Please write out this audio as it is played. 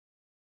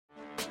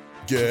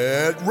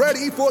Get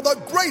ready for the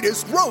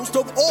greatest roast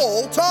of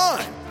all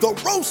time, the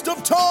Roast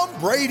of Tom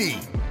Brady,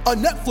 a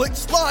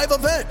Netflix live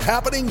event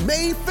happening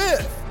May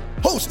 5th.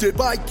 Hosted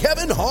by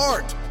Kevin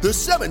Hart, the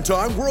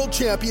 7-time world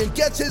champion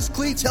gets his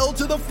cleats held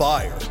to the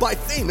fire by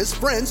famous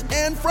friends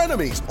and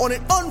frenemies on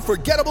an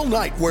unforgettable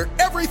night where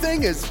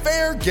everything is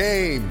fair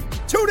game.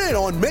 Tune in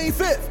on May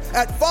 5th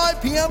at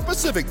 5 p.m.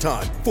 Pacific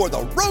time for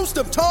the Roast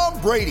of Tom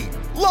Brady,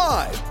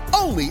 live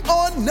only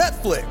on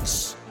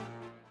Netflix.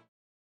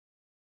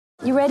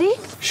 You ready?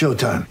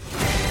 Showtime.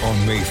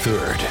 On May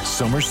 3rd,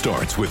 summer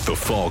starts with The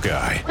Fall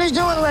Guy. Let's do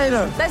it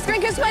later. Let's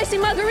drink a spicy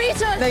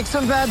margarita. Make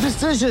some bad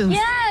decisions.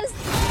 Yes!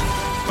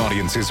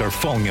 Audiences are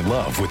falling in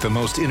love with the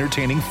most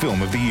entertaining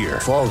film of the year.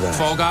 Fall Guy.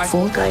 Fall Guy?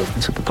 Fall guy.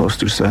 That's what the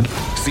poster said.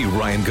 See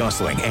Ryan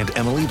Gosling and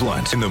Emily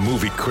Blunt in the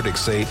movie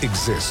critics say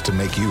exists to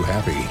make you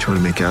happy. Trying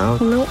to make it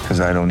out? Nope. Because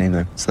I don't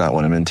either. It's not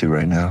what I'm into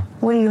right now.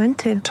 What are you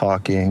into?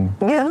 Talking.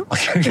 Yeah.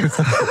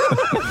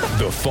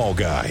 The Fall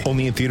Guy.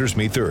 Only in theaters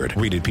May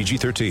 3rd. Rated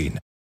PG-13.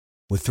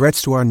 With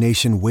threats to our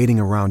nation waiting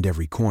around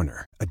every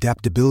corner,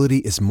 adaptability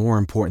is more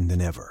important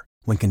than ever.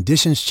 When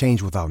conditions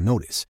change without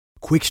notice,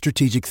 quick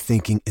strategic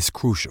thinking is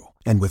crucial.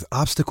 And with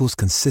obstacles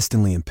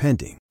consistently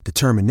impending,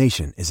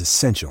 determination is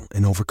essential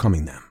in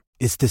overcoming them.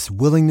 It's this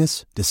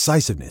willingness,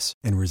 decisiveness,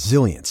 and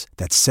resilience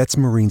that sets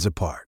Marines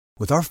apart.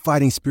 With our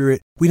fighting spirit,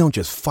 we don't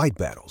just fight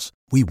battles,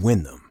 we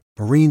win them.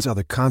 Marines are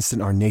the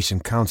constant our nation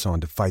counts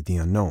on to fight the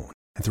unknown.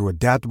 And through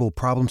adaptable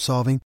problem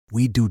solving,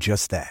 we do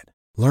just that.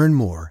 Learn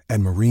more at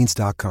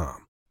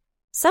marines.com.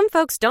 Some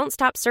folks don't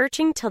stop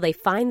searching till they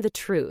find the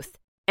truth.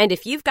 And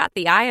if you've got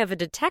the eye of a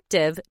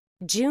detective,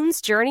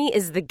 June's Journey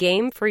is the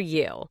game for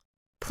you.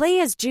 Play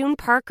as June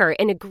Parker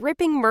in a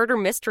gripping murder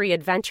mystery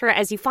adventure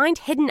as you find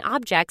hidden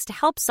objects to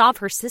help solve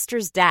her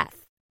sister's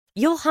death.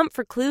 You'll hunt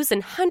for clues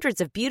in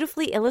hundreds of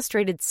beautifully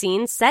illustrated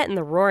scenes set in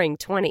the Roaring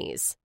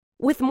 '20s.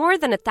 With more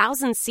than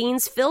 1,000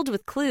 scenes filled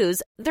with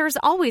clues, there's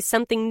always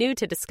something new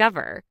to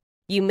discover.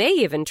 You may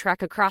even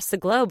trek across the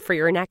globe for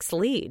your next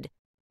lead.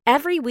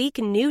 Every week,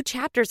 new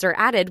chapters are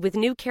added with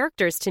new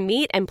characters to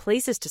meet and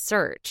places to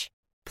search.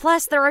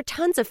 Plus, there are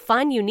tons of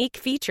fun, unique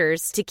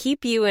features to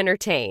keep you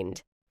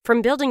entertained.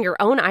 From building your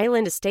own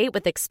island estate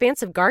with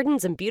expansive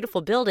gardens and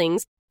beautiful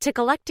buildings, to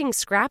collecting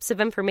scraps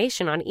of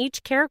information on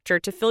each character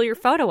to fill your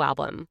photo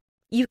album.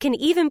 You can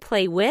even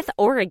play with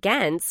or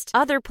against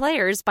other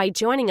players by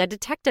joining a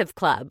detective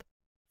club.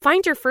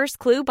 Find your first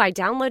clue by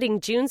downloading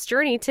June's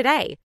Journey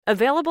today.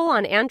 Available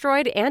on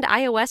Android and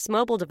iOS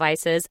mobile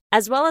devices,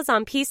 as well as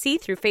on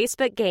PC through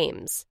Facebook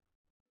Games.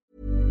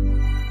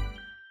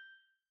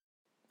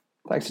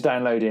 Thanks for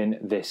downloading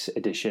this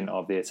edition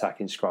of the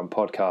Attacking Scrum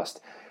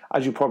podcast.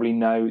 As you probably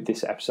know,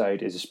 this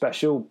episode is a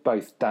special.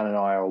 Both Dan and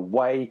I are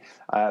away,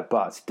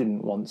 but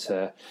didn't want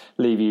to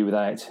leave you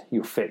without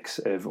your fix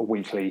of a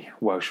weekly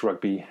Welsh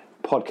rugby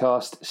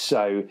podcast.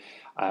 So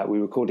we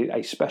recorded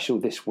a special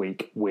this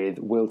week with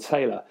Will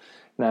Taylor.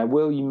 Now,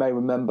 Will, you may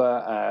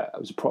remember,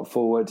 was a prop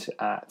forward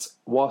at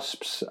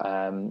Wasps.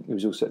 He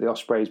was also at the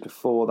Ospreys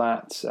before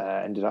that.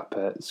 Ended up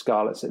at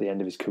Scarlets at the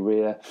end of his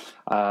career,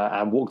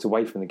 and walked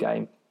away from the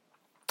game.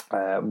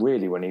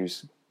 Really, when he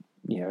was,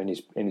 in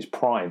his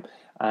prime.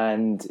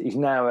 And he's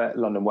now at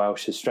London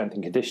Welsh as strength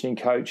and conditioning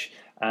coach.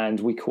 And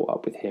we caught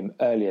up with him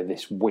earlier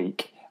this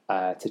week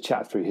to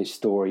chat through his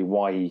story,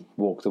 why he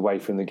walked away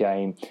from the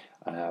game,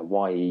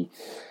 why he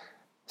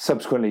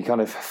subsequently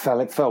kind of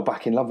fell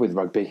back in love with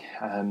rugby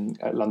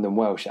at London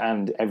Welsh,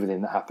 and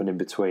everything that happened in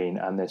between.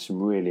 And there's some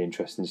really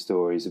interesting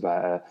stories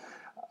about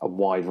a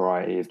wide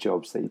variety of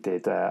jobs that he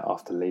did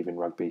after leaving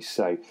rugby.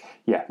 So,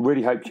 yeah,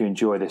 really hope you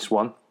enjoy this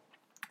one.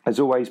 As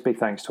always, big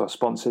thanks to our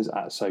sponsors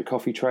at So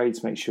Coffee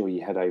Trades. Make sure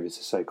you head over to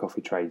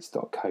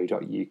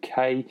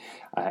socoffeetrades.co.uk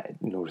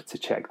in order to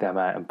check them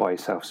out and buy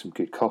yourself some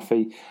good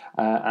coffee.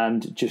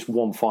 And just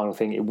one final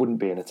thing, it wouldn't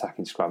be an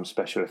Attacking Scrum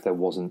special if there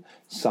wasn't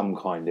some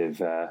kind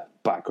of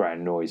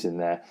background noise in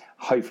there.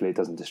 Hopefully it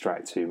doesn't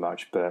distract too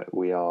much, but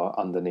we are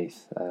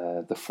underneath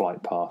the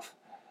flight path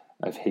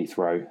of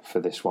Heathrow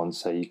for this one,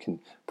 so you can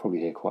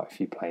probably hear quite a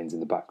few planes in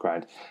the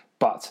background.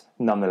 But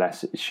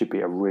nonetheless, it should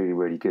be a really,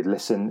 really good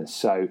listen.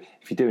 So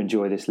if you do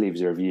enjoy this, leave us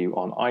a review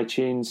on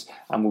iTunes,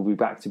 and we'll be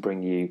back to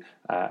bring you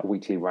a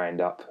weekly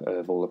roundup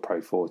of all the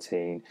Pro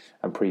 14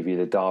 and preview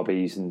the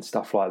derbies and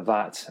stuff like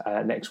that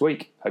next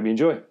week. Hope you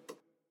enjoy.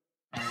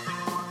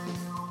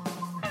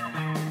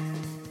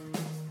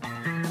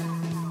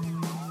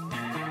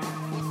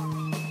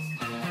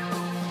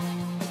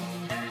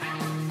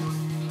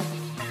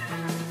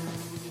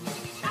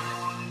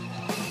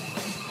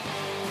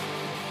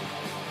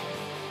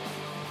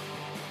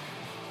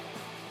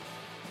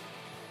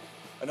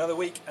 Another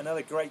week,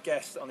 another great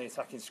guest on the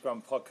Attacking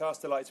Scrum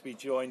podcast. I'd like to be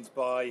joined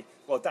by,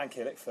 Dan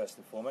Killick, first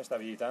and foremost. How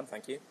are you, Dan?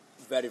 Thank you.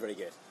 Very, very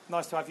good.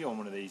 Nice to have you on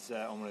one of these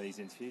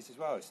interviews as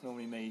well. It's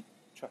normally me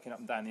trucking up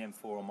and down the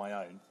M4 on my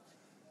own,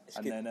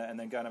 and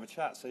then go and have a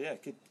chat. So yeah,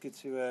 good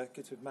to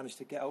have managed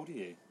to get hold of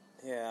you.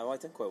 Yeah, well, I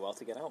did quite well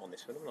to get out on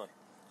this one, haven't I?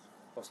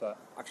 What's that?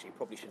 Actually, you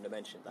probably shouldn't have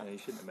mentioned that. No, you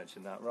shouldn't have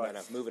mentioned that. Right.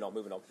 No, moving on.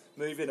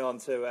 Moving on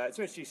to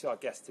introduce our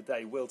guest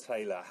today, Will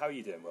Taylor. How are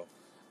you doing, Will?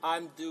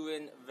 I'm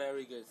doing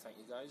very good, thank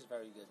you guys.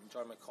 Very good.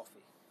 Enjoying my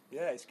coffee.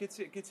 Yeah, it's good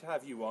to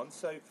have you on.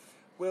 So,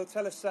 Will,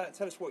 tell us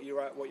what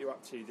you're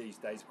up to these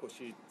days. Of course,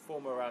 you're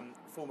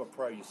former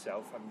pro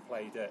yourself, having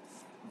played at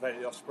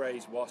the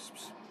Ospreys,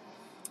 Wasps,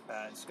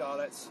 and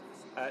Scarlets.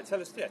 Tell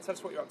us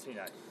what you're up to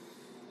now.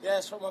 Yeah,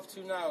 that's what I'm up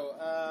to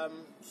now.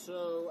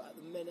 So at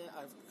the minute,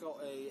 I've got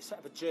set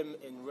up a gym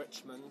in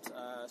Richmond.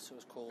 So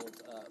it's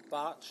called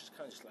Barch. It's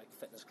kind of just like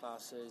fitness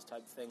classes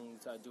type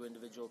things. I do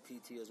individual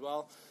PT as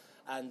well.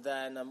 And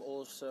then I'm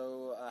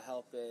also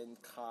helping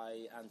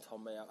Kai and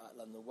Tom May out at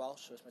London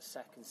Welsh. So it's my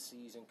second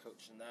season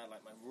coaching there.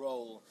 Like my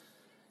role,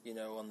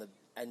 on the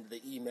end of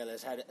the email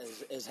is head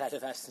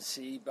of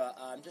S&C. But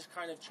I'm just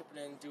kind of chipping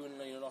in, doing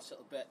lots of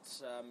little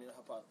bits.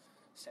 Help out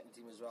second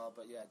team as well,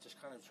 but yeah, just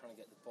kind of trying to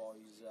get the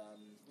boys,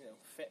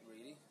 fit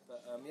really.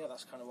 But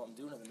that's kind of what I'm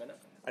doing at the minute.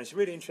 And it's a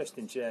really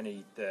interesting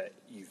journey that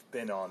you've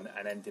been on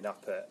and ending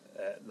up at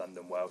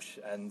London Welsh,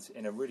 and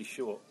in a really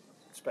short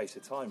space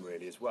of time,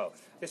 really as well.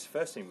 I guess the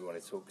first thing we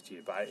want to talk to you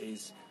about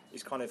is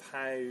kind of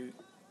how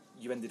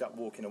you ended up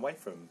walking away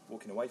from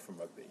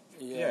rugby.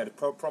 Yeah, the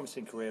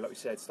promising career, like we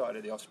said, started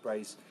at the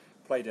Ospreys,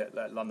 played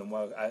at London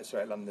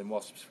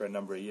Wasps for a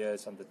number of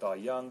years under Di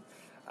Young,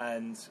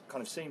 and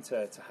kind of seemed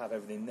to have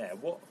everything there.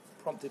 What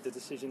prompted the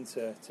decision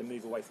to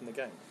move away from the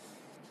game?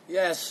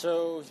 Yeah,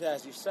 so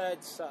as you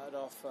said, started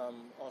off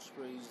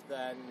Ospreys,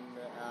 then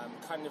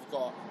kind of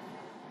got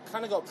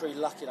pretty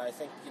lucky. I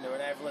think in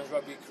everyone's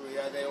rugby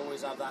career they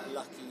always have that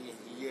lucky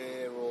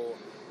year, or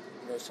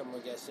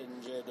someone gets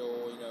injured,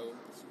 or you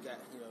get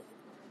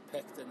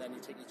picked, and then you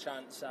take your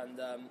chance. And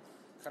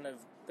kind of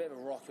a bit of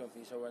a rocky one for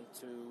me. So I went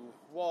to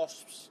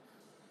Wasps.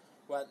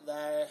 Went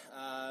there,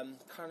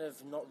 kind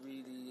of not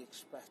really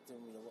expecting,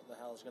 what the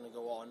hell's going to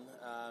go on.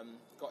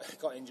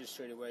 Got injured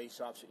straight away,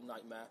 so absolute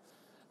nightmare.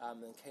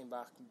 Then came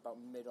back about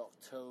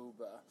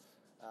mid-October.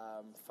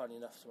 Funny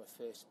enough, to my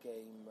first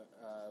game,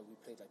 we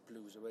played like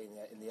Blues away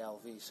in the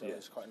LV, so it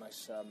was quite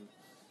nice to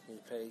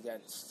play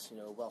against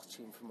a Welsh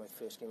team for my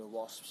first game of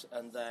Wasps.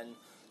 And then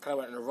kind of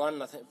went on a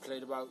run. I think I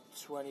played about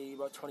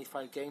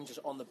 25 games just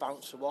on the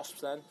bounce of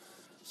Wasps then.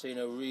 So,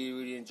 really,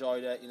 really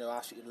enjoyed it.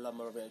 Absolutely love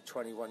my rugby.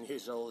 21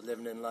 years old,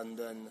 living in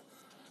London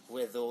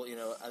with all,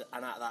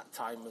 and at that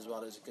time as well,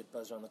 there was a good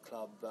buzz around the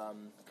club,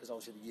 because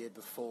obviously the year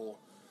before,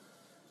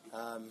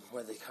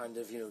 when they kind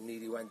of,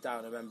 nearly went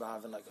down, I remember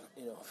having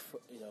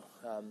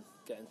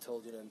getting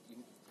told,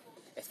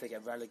 if they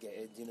get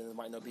relegated, there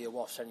might not be a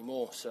Wasps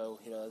anymore. So,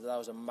 that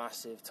was a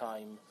massive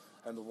time.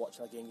 I remember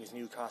watching that game against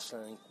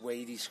Newcastle, and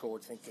Wadey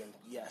scored, thinking,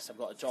 yes, I've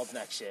got a job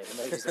next year.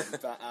 Amazing.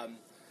 But,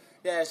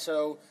 yeah,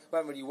 so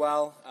went really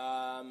well,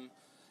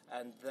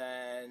 and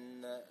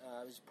then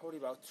it was probably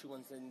about 2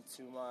 months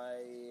into my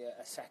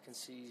second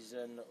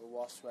season at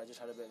Wasps, where I just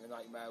had a bit of a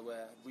nightmare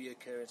where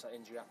reoccurrence, that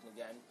injury happened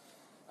again,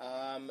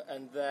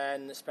 and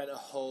then spent a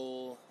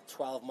whole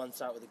 12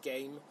 months out of the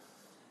game.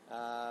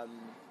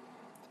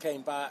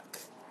 Came back,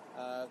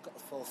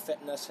 got full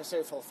fitness. I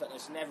say full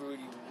fitness, never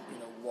really,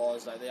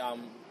 was like they are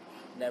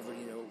never,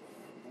 it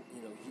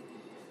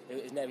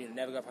was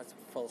never got back to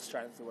full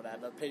strength or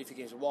whatever. I played a few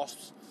games with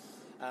Wasps.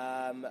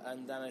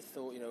 And then I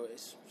thought,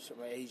 it's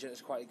my agent.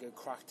 It's quite a good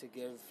crack to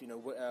give,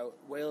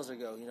 Wales a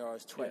go. I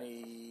was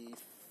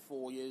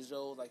 24 years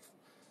old, like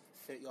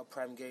 30-odd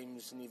Prem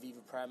games in the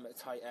Aviva Prem at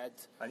tight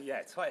end. And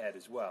tight end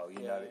as well.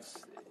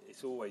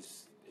 It's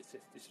always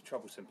it's a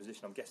troublesome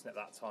position. I'm guessing at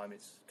that time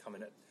it's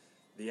coming at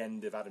the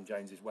end of Adam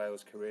Jones's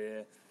Wales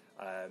career.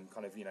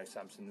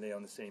 Samson Lee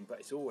on the scene, but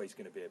it's always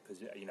going to be a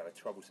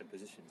troublesome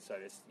position. So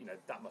it's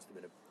that must have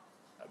been a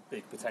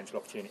big potential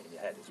opportunity in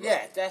your head as well.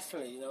 Yeah,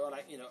 definitely.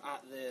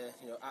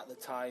 At the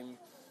time,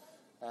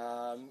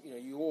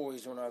 you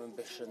always want to have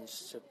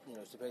ambitions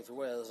to play for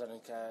Wales. I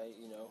don't care,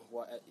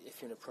 what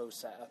if you're in a pro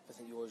setup. I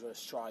think you always want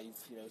to strive,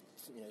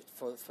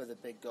 for the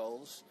big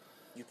goals.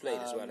 You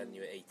played as well, and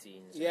you were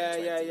 18s.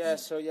 Yeah.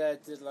 So I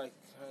did I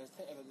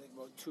think I got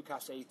about 2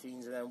 caps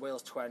 18s, and then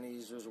Wales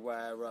 20s was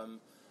where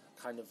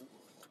kind of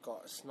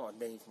got, it's not a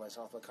name for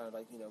myself, but kind of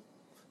like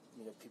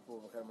people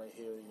kind of might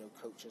hear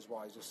coaches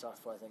wise or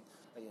stuff. I think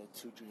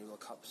 2 Junior World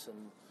Cups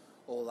and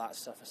all that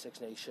stuff for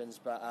Six Nations,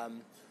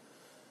 and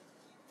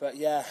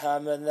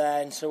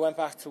then so went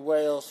back to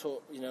Wales,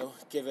 so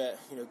give it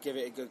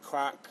a good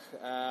crack.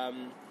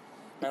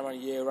 Ran a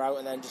year out,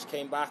 and then just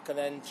came back, and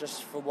then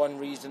just for one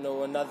reason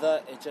or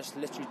another, it just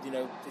literally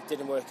it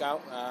didn't work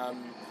out.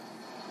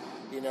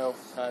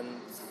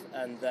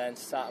 And then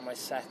started my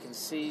second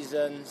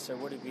season, so it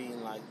would have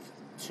been like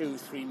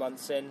 2-3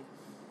 months in,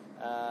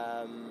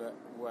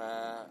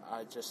 where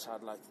I just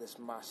had like this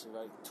massive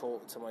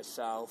talk to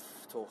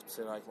myself, talk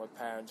to like my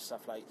parents,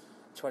 stuff like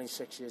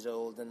 26 years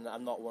old, and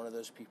I'm not one of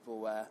those people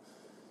where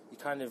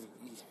it's kind of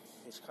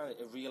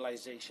a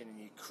realization in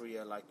your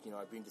career, like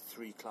I've been to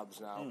 3 clubs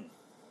now.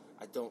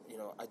 I don't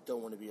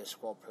want to be a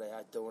squad player.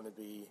 I don't want to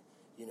be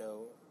at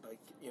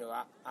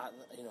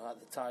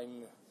the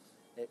time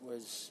it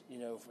was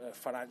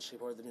financially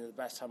probably the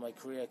best time of my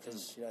career,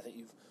 because I think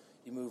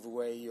you move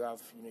away, you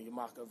have your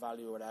market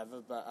value or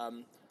whatever, but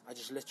I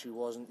just literally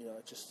wasn't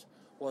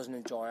wasn't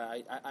enjoying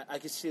it. I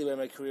could see the way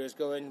my career is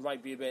going.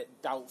 Might be a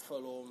bit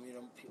doubtful, or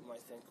people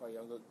might think, oh,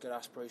 I've got good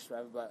aspirations,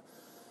 whatever. But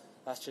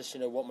that's just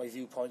what my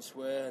viewpoints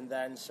were. And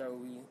then so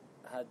we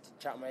had to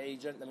chat with my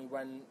agent. Then we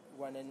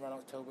went in around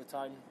October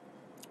time.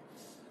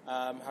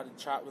 Had a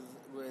chat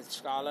with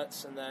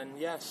Scarlets, and then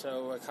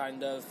so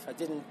I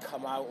didn't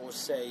come out or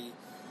say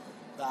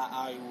that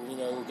I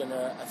going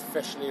to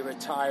officially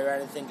retire or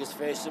anything, because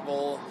first of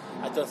all,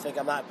 I don't think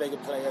I'm that big a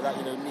player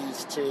that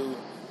needs to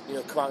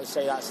come out and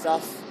say that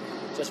stuff.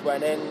 Just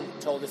went in,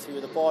 told a few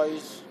of the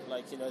boys,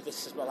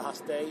 this is my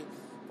last day.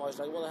 Boys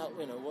like, what the hell,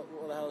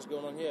 what the hell is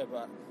going on here?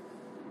 But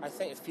I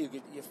think a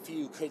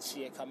few could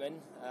see it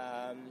coming.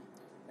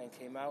 And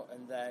came out,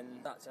 and then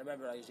I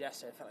remember I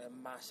felt like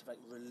a massive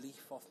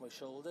relief off my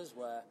shoulders,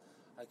 where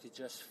I could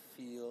just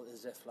feel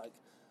as if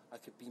I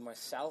could be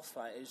myself.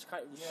 It was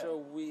so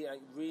weird,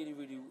 really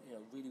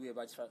weird.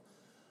 But I just felt,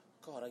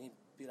 God, I can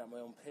be like my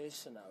own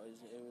person now. It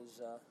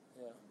was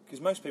Because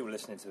most people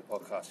listening to the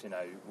podcast,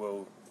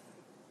 will,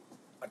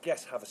 I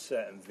guess, have a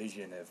certain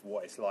vision of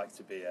what it's like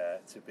to be a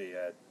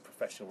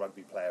professional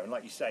rugby player, and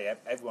like you say,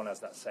 everyone has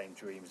that same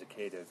dream as a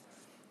kid of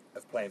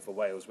playing for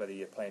Wales, whether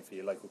you're playing for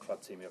your local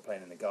club team, you're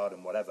playing in the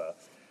Garden, whatever.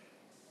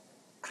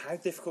 How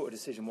difficult a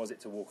decision was it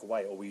to walk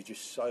away, or were you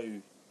just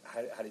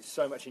had it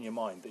so much in your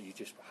mind that you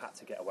just had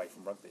to get away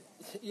from rugby?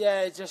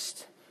 Yeah, it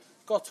just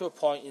got to a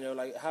point,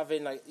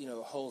 having a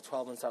whole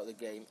 12 months out of the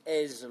game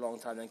is a long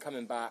time. Then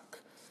coming back,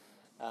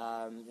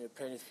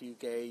 playing a few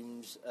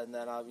games, and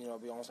then I'll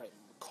be honest,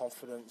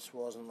 confidence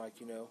wasn't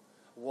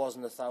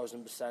wasn't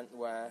 1,000%,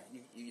 where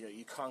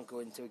you can't go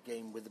into a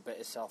game with a bit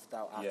of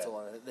self-doubt at all.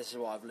 And this is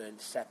what I've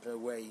learned, stepping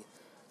away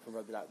from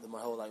rugby.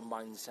 My whole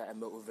mindset and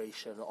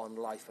motivation on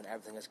life and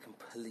everything has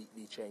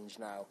completely changed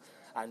now.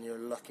 And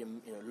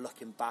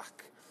looking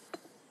back,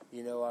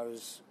 I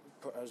was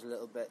a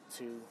little bit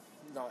too,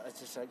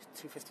 just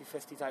too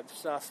 50-50 type of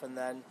stuff. And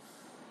then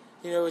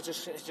it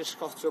just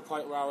got to a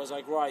point where I was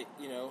like, right,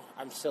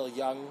 I'm still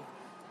young,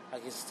 I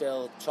can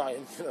still try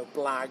and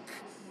blag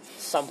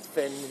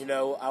something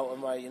out of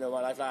my my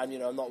life,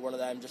 and I'm not one of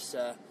them just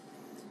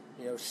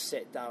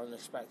sit down and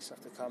expect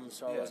stuff to come.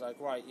 So I was like,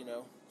 right,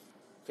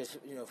 because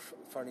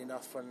funny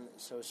enough,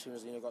 as soon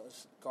as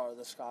got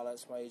the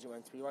Scarlets, my agent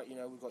went to me, right,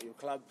 we've got your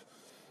club,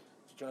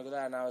 do you want to go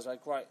there? And I was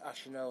like, right,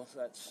 actually no,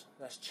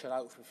 let's chill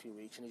out for a few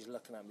weeks. And he's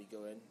looking at me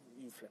going,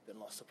 you flipping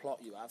lost the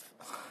plot, you have.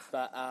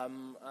 But I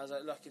was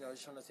like, look, I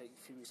was trying to take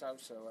a few weeks out.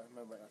 So I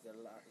remember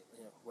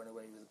went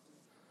away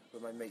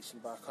with my mates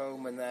and back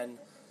home, and then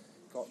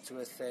got to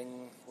a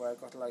thing where I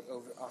got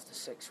over after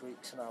 6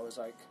 weeks, and I was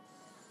like,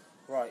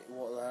 right,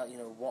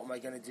 what am I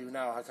going to do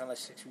now? I kind of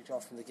 6 weeks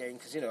off from the game,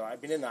 because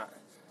I've been in that.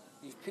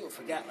 People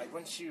forget,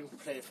 once you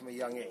play from a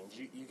young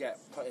age, you get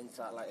put into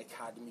that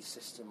academy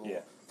system,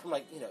 or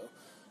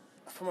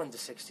from under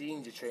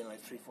 16 you train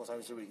 3-4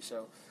 times a week.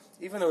 So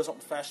even though it's not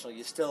professional,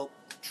 you're still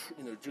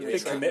doing the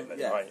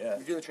commitment, right? Yeah,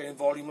 you do the training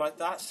volume like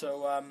that.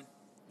 So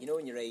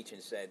when your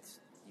agent said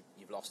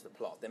you've lost the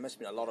plot, there must have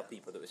been a lot of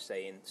people that were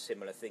saying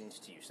similar things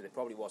to you. So there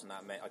probably wasn't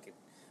that many.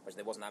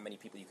 There wasn't that many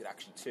people you could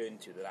actually turn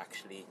to that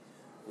actually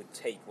would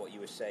take what you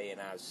were saying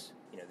as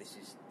this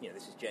is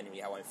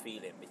genuinely how I'm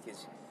feeling.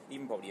 Because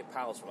even probably your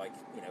pals were like,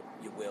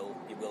 you will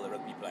a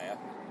rugby player.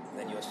 And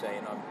then you're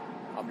saying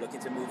I'm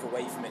looking to move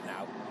away from it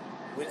now.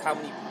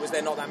 Was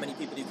there not that many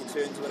people you could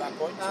turn to at that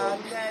point?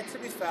 Yeah, to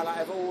be fair,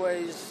 I've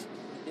always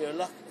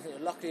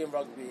luckily in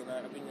rugby,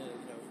 I've been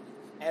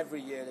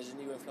every year there's a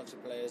new influx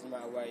of players, no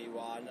matter where you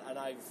are, and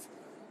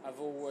I've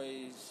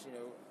always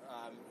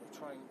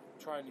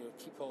try and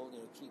keep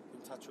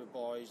in touch with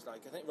boys. I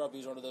think rugby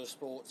is one of those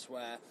sports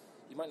where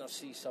you might not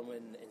see someone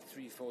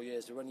in 3-4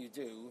 years, but when you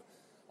do,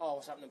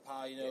 what's happening,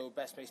 pal?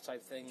 Best mates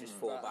type thing. Just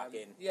fall back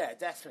in. Yeah,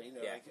 definitely.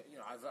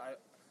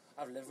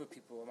 I've lived with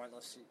people I might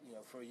not see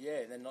for a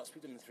year, and then not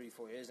speak to them in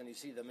 3-4 years, and you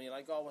see them and you're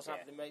like, what's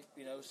happening, mate?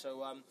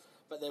 So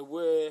but there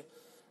were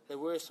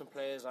some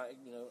players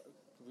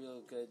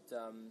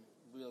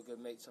real good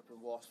mates up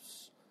in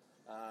Wasps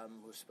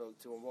who spoke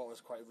to, and what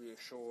was quite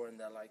reassuring.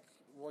 They're like,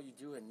 what are you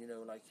doing? You're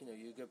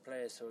a good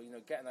player. So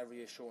getting that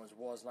reassurance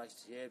was nice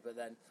to hear. But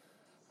then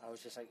I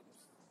was just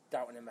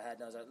doubting in my head,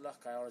 and I was like,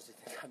 look, I honestly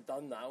think I'm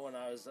done now. And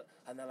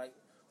they're like,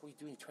 what are you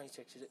doing?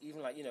 26 years,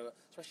 even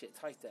especially at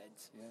tight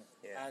ends.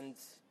 Yeah. And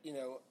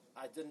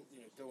I didn't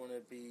don't want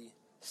to be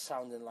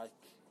sounding like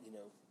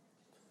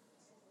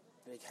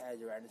big head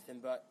or anything,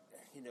 but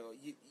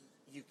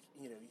you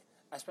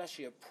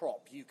especially a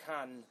prop, you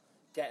can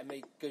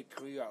make good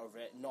career out of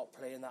it, not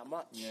playing that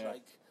much.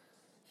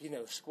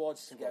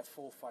 Squads can get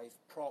 4 or 5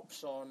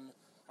 props on.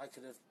 I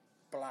could have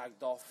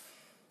blagged off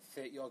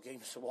 30-odd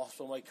games for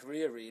Wasps on my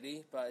career,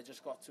 really, but it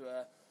just got to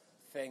a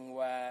thing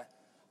where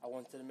I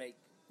wanted to make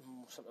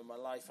something in my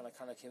life, and I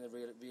kind of came to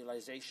the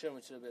realisation,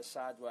 which is a bit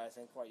sad, where I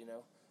think,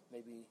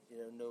 maybe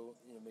I'm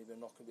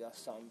not going to be that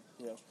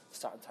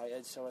starting tight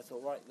end. So I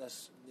thought, right,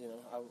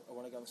 I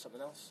want to go on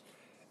something else.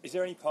 Is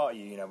there any part of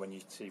you, when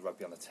you see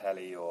rugby on the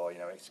telly, or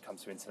it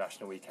comes to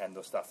international weekend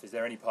or stuff, is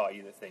there any part of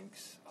you that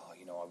thinks,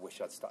 I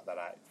wish I'd stuck that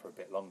out for a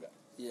bit longer?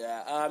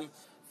 Yeah,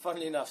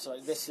 Funnily enough, so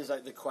like, this is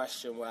like the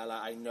question where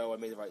like, I know I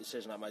made the right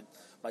decision. Like,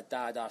 my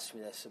dad asked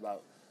me this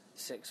about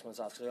 6 months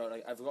after.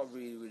 Like, I've got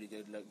really, really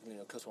good, like, you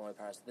know, close to one of my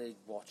parents. They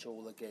watch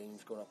all the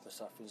games going up and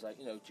stuff. He's like,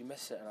 you know, do you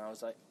miss it? And I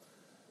was like,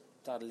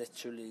 Dad,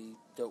 literally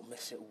don't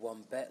miss it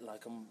one bit.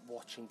 Like, I'm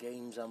watching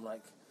games. I'm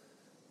like,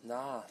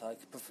 nah. Like,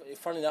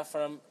 funnily enough,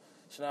 so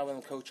now when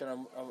I'm coaching,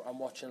 I'm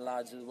watching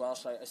lads as well.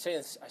 So I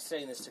was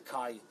saying this to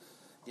Kai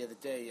the other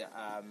day.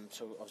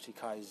 So obviously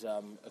Kai's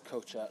a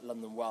coach at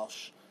London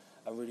Welsh,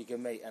 a really good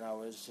mate, and I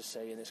was just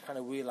saying it's kind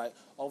of weird. Like,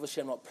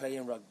 obviously I'm not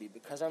playing rugby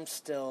because I'm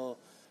still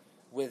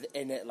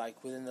within it,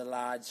 like within the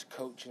lads,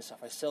 coaching and stuff.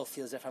 I still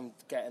feel as if I'm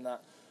getting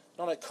that,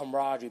 not like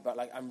camaraderie, but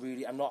like I'm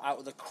not out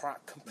of the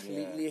crack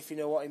completely, if you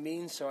know what I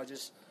mean. So I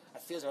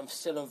feel as if I'm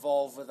still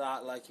involved with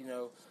that, like, you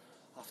know,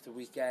 after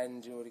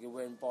weekend, you know, they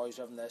win, boys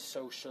having their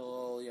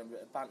social, you know,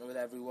 banter with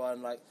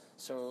everyone, like,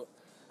 so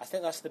I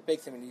think that's the big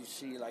thing when you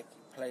see like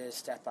players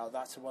step out.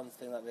 That's the one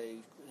thing that they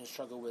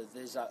struggle with,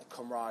 is that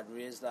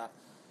camaraderie, is that,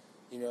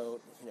 you know,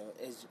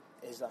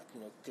 is that,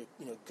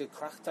 good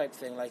crack type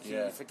thing. Like,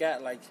 you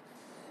forget, like,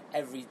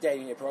 every day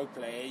when you're a pro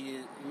player,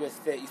 you're with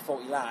 30,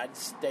 40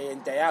 lads, day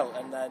in, day out,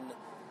 and then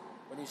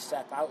when you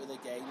step out of the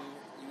game,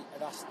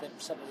 that's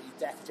something that you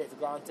definitely take for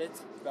granted.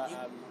 But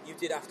you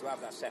did have to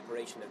have that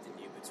separation, didn't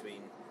you,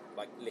 between,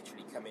 like,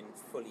 literally coming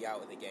fully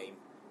out of the game,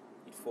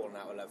 you'd fallen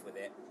out of love with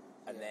it,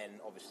 and then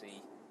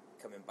obviously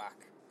coming back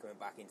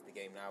into the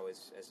game now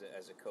as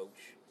a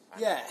coach.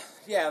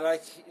 Yeah,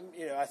 like,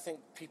 you know, I think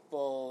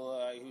people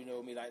who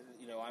know me, like,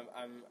 you know,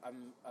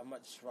 I'm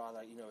much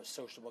rather, you know, a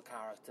sociable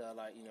character,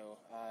 like, you know,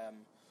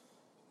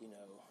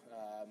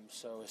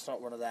 so it's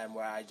not one of them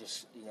where I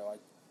just, you know, I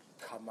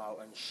come out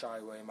and shy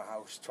away in my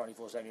house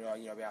 24/7. You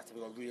know, we have to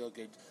have a real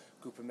good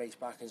group of mates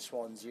back in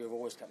Swansea who've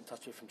always kept in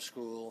touch with from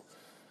school,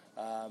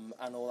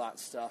 and all that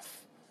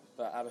stuff.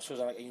 But I suppose,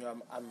 like, you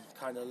know, I'm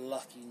kind of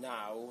lucky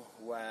now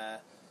where,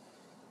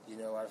 you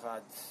know, I've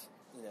had,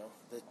 you know,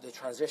 the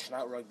transition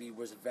out of rugby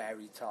was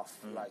very tough,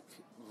 like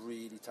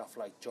really tough,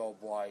 like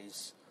job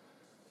wise.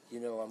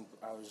 You know,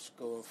 I was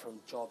going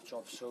from job,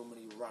 so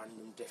many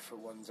random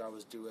different ones I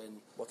was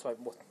doing. What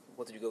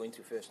did you go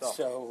into first off?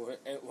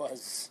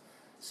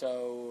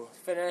 So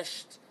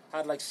finished,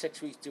 had like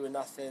 6 weeks doing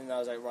nothing, and I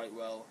was like, right,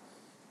 well,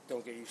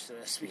 don't get used to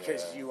this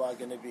because you are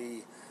going to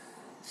be,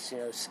 you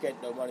know,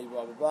 skint, no money,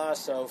 blah, blah, blah.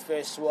 So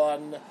first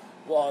one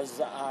was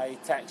I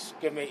text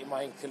good mate of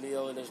mine,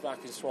 Khalil, who lives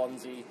back in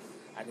Swansea,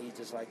 and he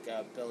does like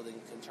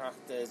building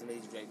contractors, and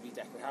he's like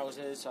redecorating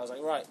houses. So I was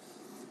like, right,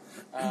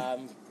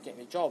 get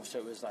me a job. So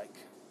it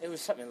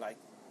was something like,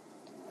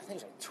 I think it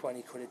was like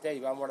 20 quid a day,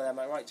 but I'm one of them,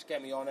 like, right, just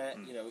get me on it,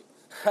 you know.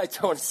 I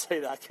don't want to say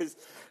that because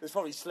it's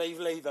probably slave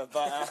labour,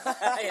 but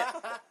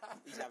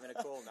he's having a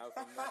call now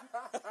from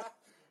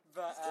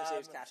but still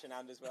saves cash in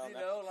hand as well, you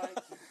know, like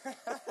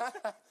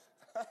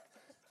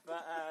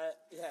but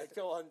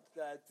go on,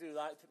 do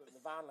that, pick up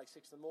the van like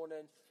 6 in the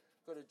morning,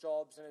 go to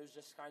jobs, and it was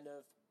just I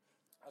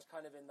was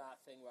kind of in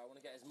that thing where I want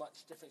to get as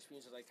much different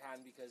experience as I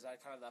can, because I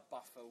kind of that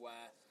buffer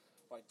where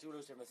I do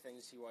those different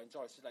things, see what I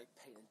enjoy. So like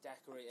painting,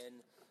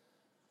 decorating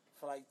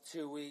for like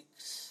 2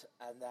 weeks,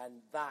 and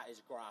then that is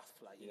graft,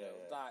 like, you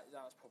know,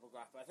 that's proper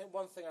graft. But I think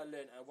one thing I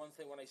learned, and one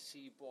thing when I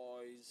see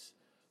boys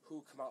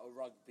who come out of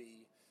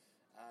rugby,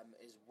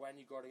 is when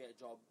you got to get a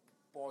job,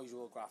 boys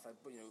will graft. Like,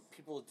 you know,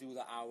 people do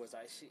the hours.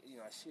 I see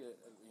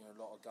a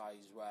lot of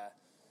guys where,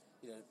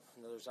 you know,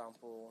 another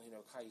example, you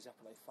know, Kai's up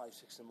at like 5,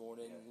 6 in the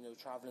morning, you know,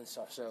 travelling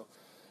stuff. So,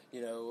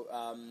 you know,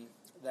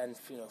 then,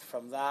 you know,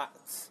 from that.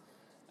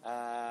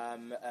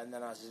 And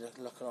then I was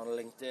looking on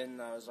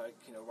LinkedIn, I was like,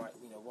 you know, right,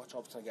 you know, what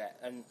jobs can I get?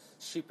 And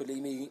stupidly,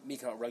 me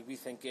coming out of rugby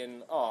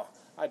thinking, oh,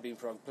 I've been a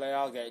pro player,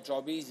 I'll get a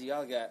job easy,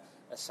 I'll get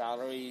a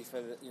salary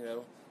for, you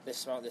know,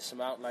 this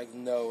amount. Like,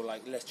 no,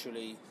 like,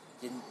 literally,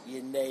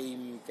 your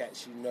name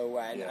gets you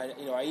nowhere. And,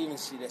 you know, I even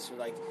see this with,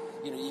 like,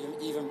 you know,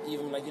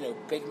 even like, you know,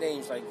 big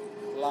names like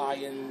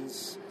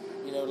Lions,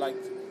 you know, like,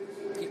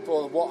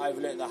 people, what I've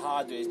learned the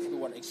hard way is people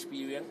want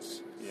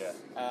experience.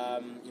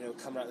 You know,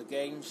 coming out of the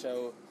game,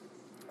 so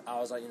I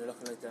was like, you know,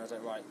 looking at it, I was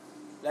like, right,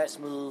 let's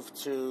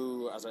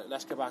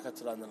go back up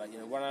to London. Like, you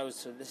know,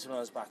 this is when I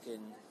was back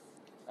in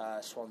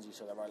Swansea,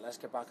 so right, let's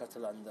get back up to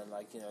London.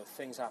 Like, you know,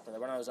 things happened.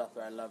 When I was up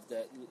there, I loved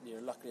it. You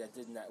know, luckily I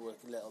did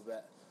network a little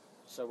bit.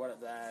 So I went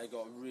up there, I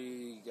got a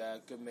really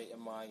good mate of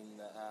mine,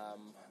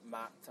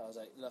 Matt. I was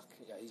like, look,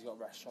 he's got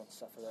restaurant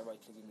stuff. I was like, right,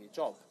 can you give me a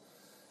job?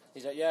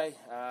 He's like, yeah,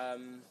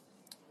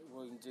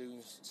 we can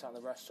do, sat in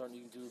the restaurant,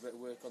 you can do a bit of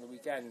work on the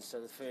weekends.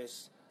 So the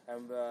first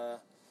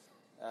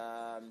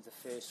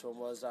one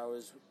was I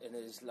was in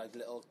his like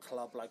little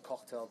club, like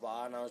cocktail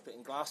bar, and I was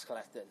getting glass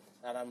collecting,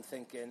 and I'm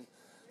thinking,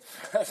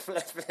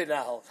 flipping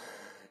hell,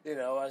 you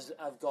know,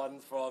 I've gone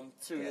from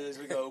 2 years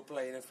ago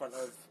playing in front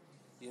of,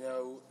 you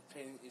know,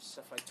 playing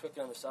stuff like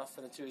Twickenham and stuff,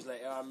 and then 2 years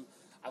later I'm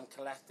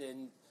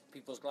collecting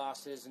people's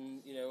glasses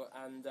and, you know,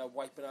 and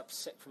wiping up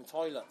sick from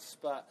toilets.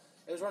 But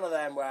it was one of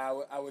them where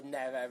I would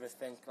never ever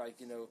think, like,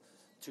 you know,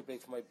 too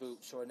big for my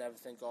boots, or I never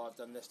think, oh, I've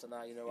done this and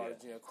that, you know, I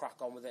would, you know, crack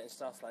on with it and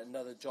stuff. Like,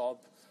 another job,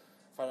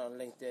 find it on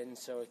LinkedIn.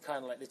 So it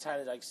kind of like, they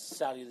trying to like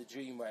sell you the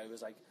dream where it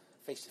was like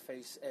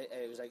face-to-face,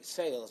 it was like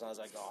sales, and I was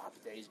like, oh, happy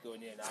days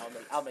going in,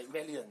 I'll make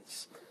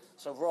millions.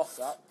 So rock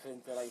up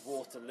into like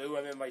Waterloo,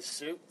 I'm in my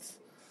suit,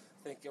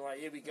 thinking, right,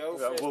 here we go.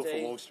 First Wolf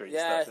of Wall Street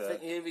yeah, stuff.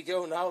 Thinking, here we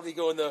go, now we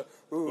go in the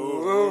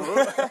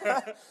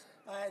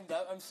I end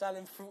up, I'm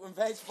selling fruit and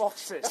veg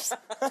boxes.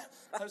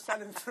 I'm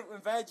selling fruit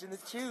and veg in the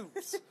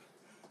tubes.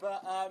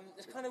 But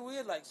it's kind of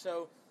weird, like,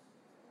 so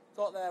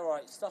got there,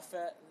 right, stuff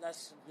it,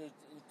 let's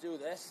do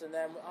this, and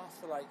then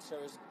after, like, so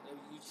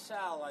you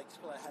sell, like, it's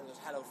called like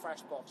Hello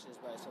Fresh boxes,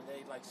 where so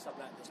they, like,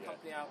 sublet this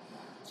company out,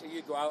 so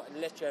you go out and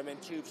literally I'm in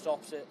tube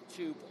stops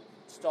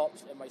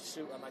in my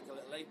suit and, like, a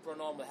little apron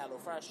on with Hello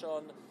Fresh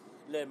on,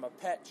 learn my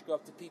pitch, go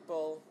up to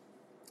people,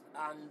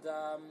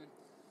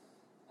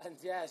 and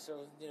yeah,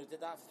 so, you know,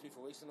 did that for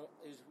 3-4 weeks, and it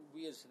was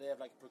weird, so they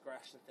have, like, a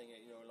progression thing,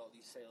 you know, a lot of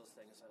these sales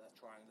things, like that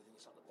triangle thing,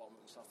 start at the bottom,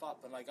 moving stuff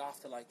up, and, like,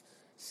 after, like,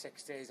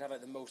 6 days, I had,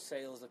 like, the most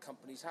sales the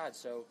company's had,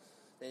 so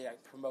they, like,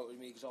 promoted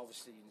me, because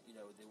obviously, you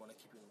know, they want to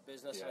keep you in the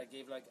business, and I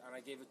gave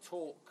a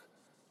talk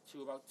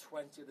to about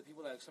 20 other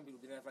people, like, some people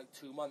have been there for, like,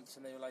 2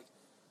 months, and they were like,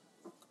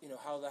 you know,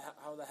 how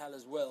the hell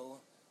is Will,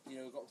 you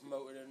know, got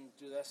promoted and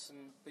do this,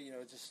 and, but, you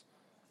know, I just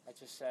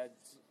said,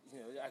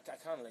 you know, I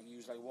kind of, like,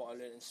 use, like, what I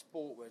learned in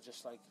sport, where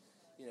just, like,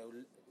 you know,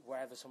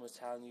 wherever someone's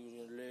telling you, you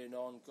know, learn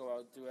on, go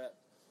out, do it.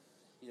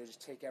 You know,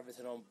 just take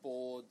everything on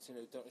board. You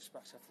know, don't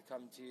expect stuff to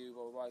come to you.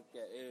 Or like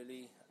get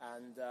early,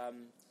 and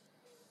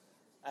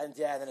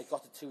yeah. Then it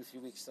got to 2 or 3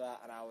 weeks to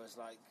that, and I was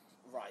like,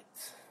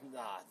 right,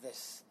 nah,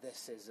 this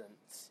isn't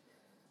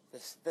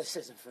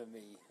for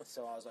me.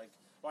 So I was like,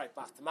 right,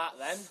 back to Matt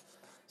then.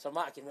 So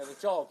Matt gave me another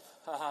job.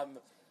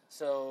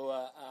 So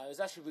it was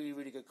actually really,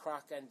 really good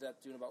crack. Ended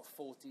up doing about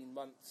 14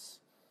 months.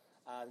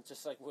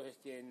 Just like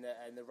working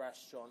in the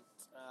restaurant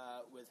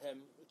with him,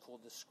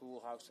 called the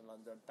Schoolhouse in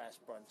London, best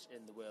brunch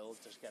in the world,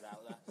 just get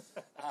out there.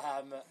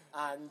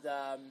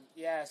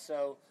 Yeah,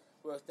 so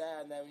worked there,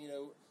 and then, you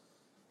know,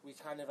 we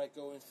kind of like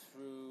going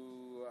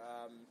through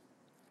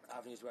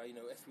avenues where, you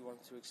know, if we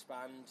want to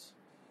expand,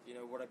 you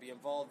know, would I be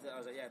involved? I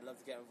was like, yeah, I'd love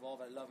to get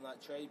involved. I love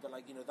that trade, but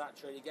like, you know, that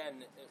trade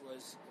again, it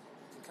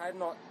can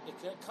kind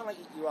of like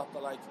eat you up,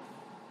 but like,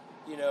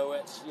 you know,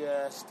 it's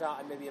you're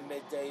starting maybe a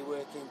midday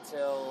working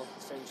till,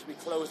 so you should be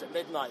closed at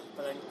midnight,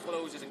 but then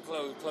closing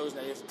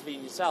now you have to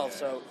clean yourself,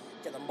 so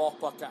get the mop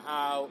bucket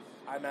out.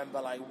 I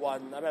remember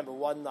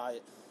one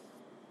night,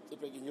 the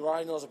blinking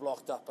urinals are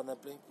blocked up, and they're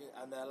blinking,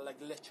 and they're like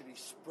literally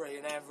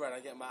spraying everywhere. I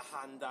get my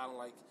hand down,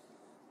 like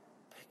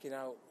picking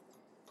out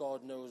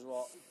God knows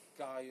what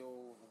guy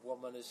or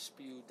woman has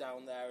spewed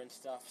down there and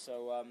stuff.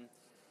 So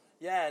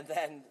yeah,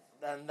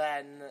 and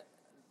then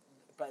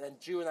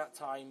during that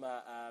time,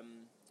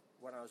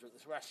 when I was at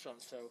this restaurant,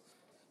 so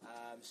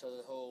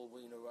the whole,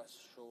 you know, I'm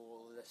sure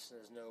all the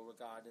listeners know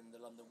regarding the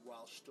London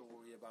Welsh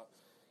story about,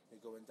 you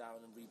know, going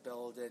down and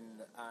rebuilding,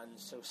 and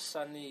so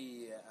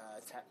Sonny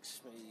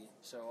texts me.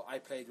 So I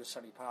played with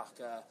Sonny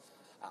Parker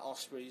at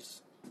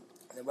Ospreys,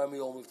 and then when we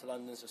all moved to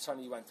London, so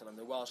Sonny went to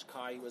London Welsh,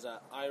 Kai was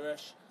at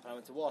Irish, and I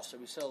went to Wash. So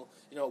we still,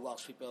 you know,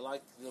 Welsh people are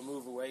like, they'll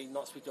move away,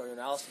 not speak to anyone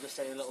else, and just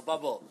stay in a little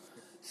bubble.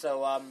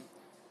 So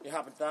it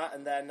happened to that,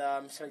 and then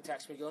Sonny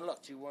texted me going,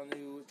 look, do you want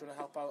to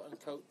help out and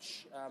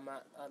coach at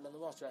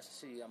London Welsh to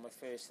SSC? And my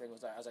first thing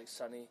was that I was like,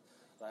 Sonny,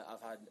 like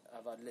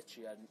I've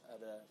literally had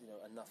you know,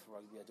 enough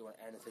rugby. I don't want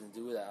anything to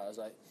do with it. I was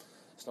like,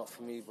 it's not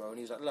for me, bro. And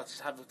he was like, look,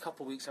 just have a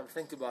couple of weeks, have a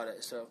think about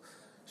it. So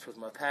with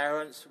my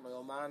parents, with my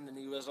old man, and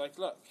he was like,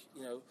 look,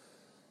 you know,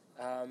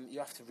 you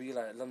have to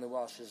realise that London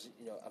Welsh is,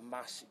 you know, a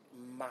massive,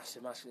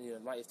 you know,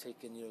 it might have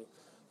taken, you know,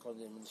 got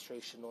the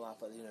administration and all that,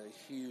 but, you know, a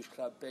huge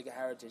club, bigger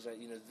heritage,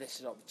 like, you know, this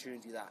is an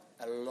opportunity that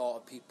a lot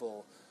of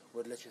people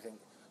would literally think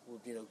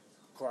would, you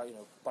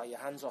know, bite your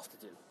hands off to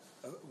do.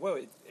 Well,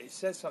 it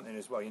says something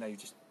as well. You know, you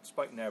just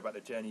spoken there about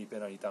the journey you've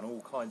been on. You've done all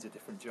kinds of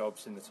different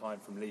jobs in the time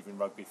from leaving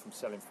rugby, from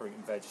selling fruit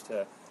and veg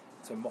to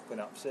mopping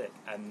up sick,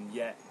 and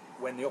yet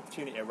when the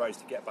opportunity arose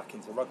to get back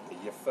into rugby,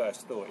 your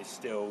first thought is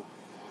still,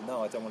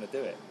 no, I don't want to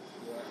do it.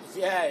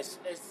 Yeah,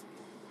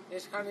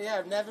 it's kind of, yeah,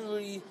 I've never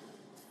really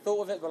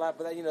thought of it, but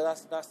then, you know,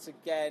 that's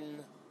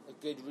again a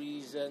good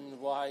reason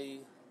why,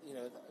 you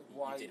know,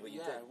 why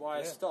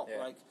I stopped.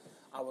 Yeah. Like,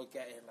 I would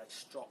get in like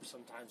strop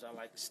sometimes. I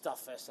like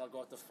stuff it. So I'll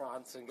go to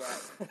France and get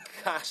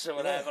cash or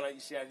whatever, like you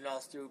see anyone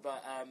else do.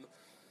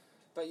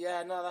 But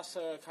yeah, no, that's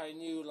kind of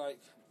new. Like,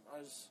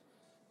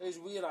 it was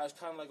weird. I was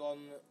kind of on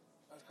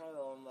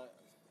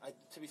like,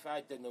 to be fair,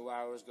 I didn't know where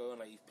I was going.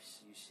 Like, you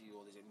see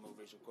all these like,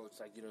 motivational quotes,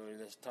 like, you know, in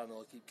this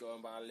tunnel, keep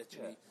going, but I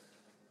literally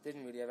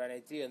didn't really have any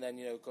idea. And then,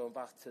 you know, going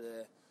back to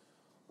the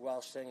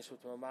Welsh thing, I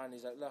spoke to my man.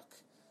 He's like, look,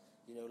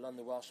 you know,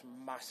 London Welsh,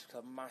 massive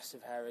club,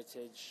 massive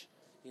heritage.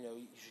 You know,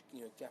 you should, you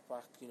know, get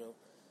back, you know,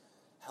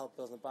 help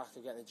building the back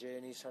of getting the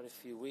journey. So I had a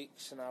few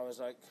weeks, and I was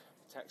like,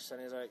 text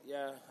Sonny, he's like,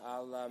 yeah,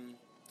 I'll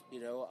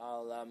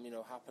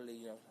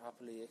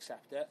happily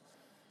accept it.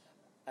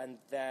 And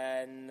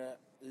then,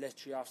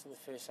 literally after the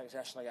first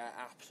session, like, I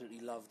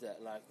absolutely loved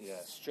it. Like,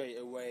 straight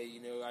away, you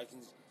know,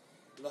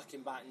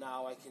 looking back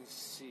now, I can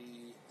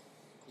see,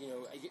 you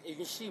know, you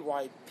can see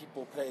why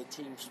people play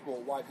team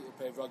sport, why people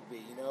play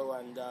rugby, you know,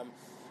 and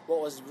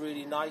what was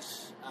really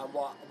nice and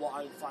what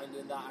I'm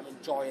finding that I'm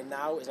enjoying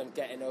now is I'm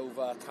getting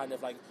over kind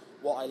of like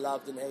what I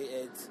loved and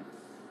hated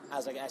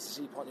as like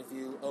SSC point of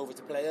view over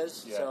to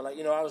players. Yeah. So like,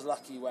 you know, I was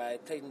lucky where I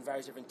played in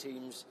various different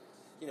teams,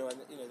 you know, and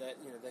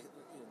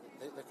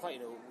they're quite,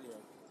 you know,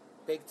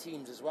 big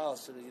teams as well.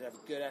 So that you have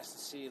a good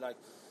SSC, like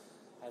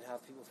I'd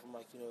have people from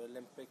like, you know,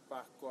 Olympic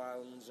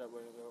backgrounds that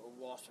were, you know,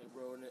 Wasp, like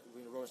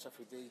rowing stuff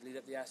who lead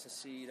up the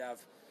SSC. You'd have,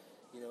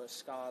 you know, at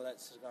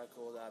Scarlets, there's a guy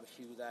called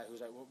Hugh there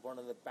who's like one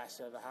of the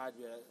best I ever had.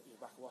 We had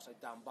back at Wasp, like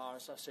Dan Barr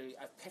and stuff. So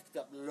I've picked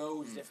up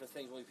loads of different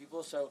things with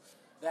people. So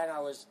then I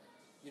was,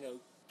 you know,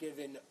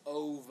 giving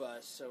over.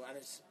 So, and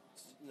it's,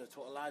 you know,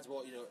 taught the lads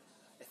what, you know,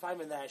 if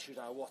I'm in their shoes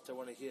now, what I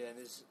want to hear, and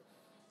there's,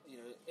 you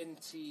know, in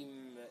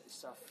team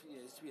stuff, you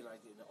know, it's to be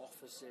like in the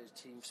offices,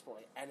 team sport,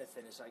 like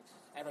anything. It's like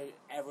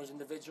everyone's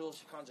individuals.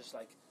 You can't just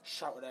like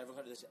shout at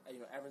everyone. You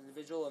know, everyone's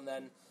individual, and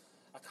then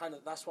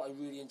that's what I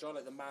really enjoy,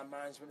 like the man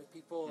management of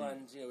people,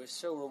 and you know, it's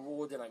so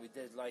rewarding. Like we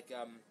did, like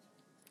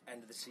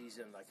end of the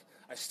season, like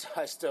I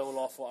stole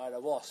off what I had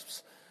at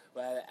Wasps,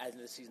 where at the end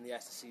of the season, the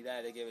SSC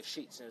there, they gave us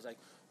sheets, and it was like,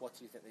 what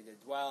do you think they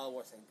did well,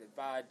 what do you think they did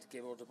bad,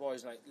 gave all the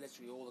boys, and like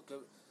literally all the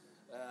good.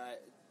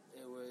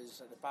 It was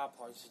like the bad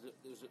points.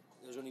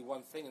 There was only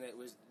one thing, and it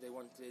was they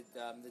wanted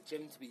the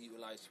gym to be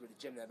utilised. We had a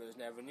gym there, but it was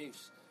never in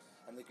use.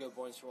 And the good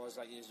points was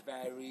like it was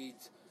varied.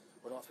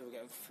 We're not people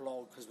getting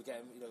flogged because we're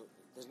getting, you know,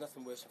 there's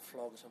nothing worse than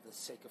flogging someone for the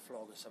sake of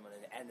flogging someone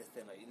in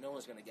anything. Like no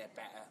one's going to get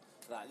better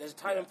for that. There's a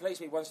time and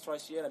place, maybe once,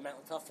 twice a year, like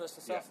mental toughness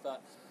and stuff.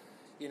 That,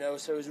 you know,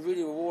 so it was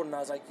really rewarding. I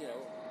was like, you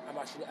know, I'm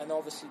actually, and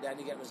obviously then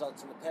you get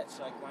results in the pitch.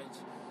 Like mine's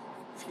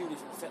purely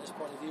from a fitness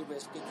point of view, but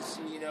it's good to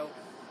see, you know,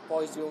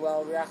 boys doing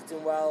well,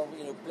 reacting well,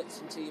 you know,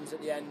 blitzing teams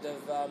at the end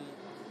of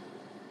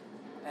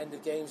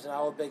games. And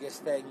our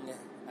biggest thing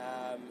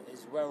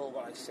is we're all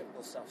got like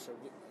simple stuff. So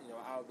you know,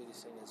 our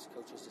biggest thing is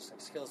coaches just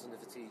like skills under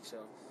fatigue.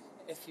 So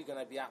if you're going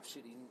to be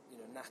absolutely, you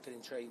know, knackered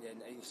in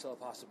training and you still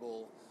pass the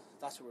ball,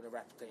 that's what we're going to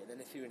replicate. And then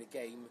if you're in a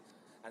game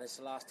and it's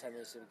the last 10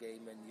 minutes of a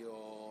game and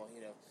your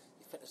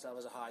fitness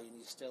levels are high and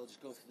you still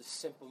just go through the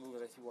simple moves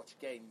like if you watch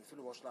a game. If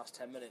you watch the last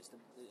 10 minutes,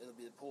 it'll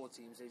be the poor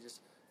teams. They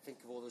just think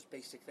of all those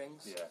basic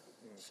things. Yeah.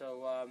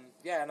 So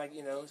and like,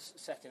 you know,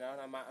 second round,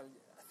 I'm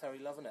thoroughly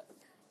loving it.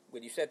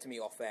 Well, you said to me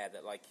off air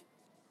that like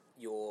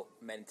your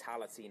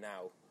mentality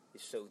now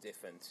is so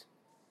different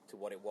to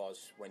what it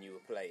was when you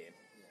were playing.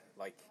 Yeah.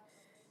 Like,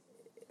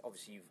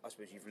 obviously, I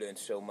suppose you've learned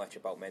so much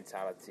about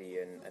mentality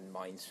and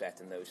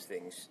mindset and those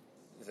things.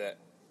 That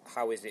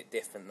how is it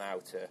different now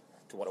to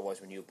what it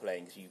was when you were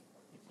playing? Because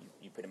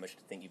you pretty much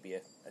think you'd be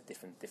a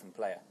different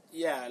player.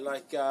 Yeah,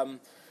 like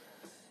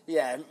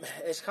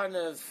it's kind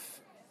of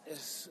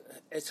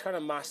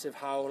massive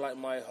how like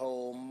my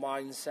whole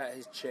mindset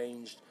has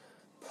changed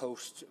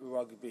post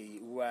rugby,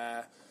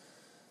 where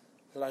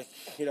like,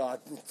 you know, I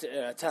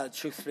tell it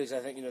truthfully, because I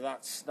think, you know,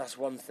 that's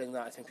one thing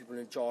that I think people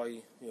enjoy,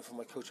 you know, from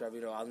my coach.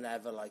 You know, I'll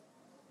never like,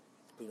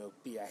 you know,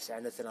 BS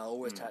anything. I'll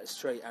always tell it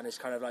straight, and it's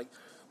kind of like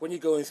when you're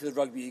going through the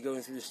rugby, you're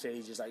going through the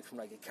stages like from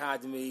like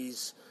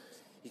academies,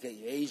 you get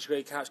your age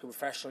grade caps, go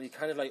professional. You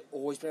kind of like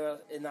always been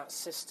in that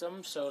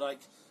system, so like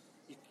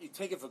you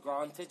take it for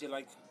granted. You're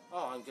like,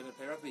 oh, I'm going to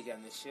play rugby again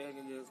this year. I'm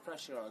going to do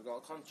pressure. I got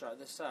a contract.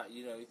 This, that.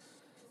 You know,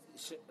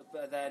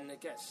 but then it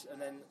gets,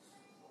 and then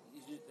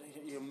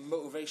you know,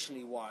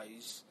 motivationally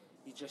wise,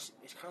 it's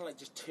kind of like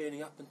just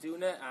turning up and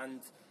doing it.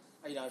 And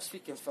you know, I'm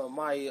speaking from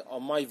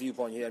on my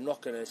viewpoint here. I'm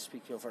not going to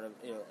speak in front of,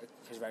 you know,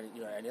 because of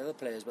any other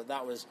players, but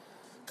that was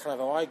kind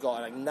of how I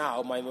got. Like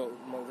now, my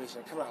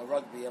motivation coming out of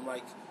rugby, I'm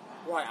like,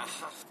 right, I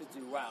have to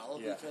do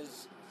well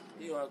because,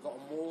 you know, I've got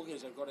a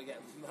mortgage, I've got to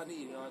get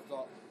money, you know, I've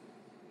got,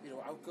 you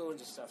know, outgoings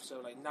and stuff. So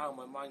like now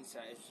my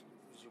mindset is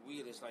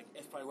weird. It's like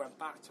if I went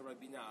back to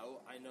rugby now,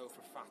 I know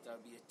for a fact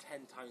I'd be a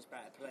 10 times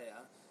better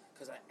player,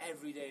 because like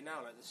every day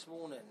now, like this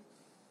morning,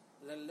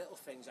 the little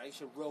things, I used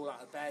to roll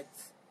out of bed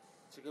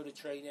to go to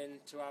training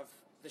to have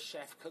the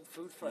chef cook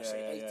food for us at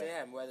 8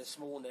 a.m. where this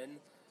morning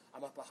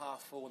I'm up at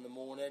 4:30 in the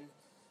morning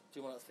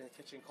doing my little thing,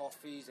 kitchen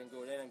coffees and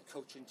going in and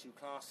coaching 2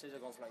 classes.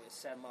 I've gone for like a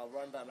 7-mile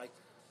run, but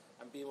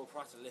I'm being more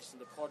proactive,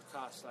 listening to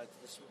podcasts like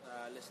this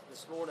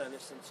morning,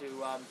 listening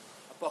to a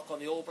book on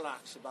the All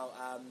Blacks about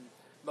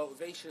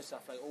motivation and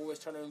stuff, like always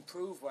trying to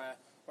improve. Where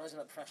when I was in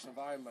a professional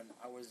environment,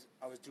 I was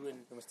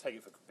doing. You must take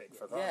it for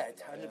granted.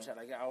 Yeah, 100%.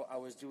 Like I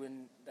was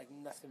doing like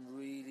nothing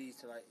really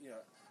to, like, you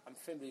know. I'm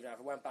firmly now.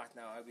 If I went back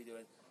now, I'd be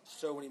doing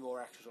so many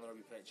more extras on the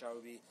rugby pitch. I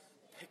would be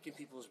picking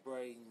people's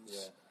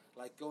brains,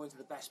 like going to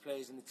the best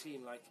players in the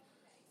team. Like,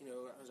 you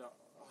know, I was like,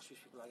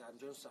 people like Adam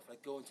Jones stuff,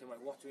 like going to him,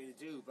 like, what do we need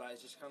to do? But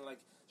it's just kind of like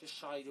just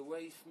shied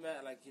away from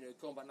it. Like, you know,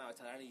 going back now, I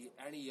tell any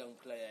young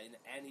player in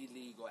any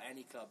league or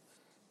any club,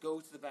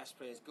 go to the best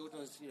players, go to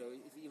those, you know,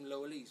 even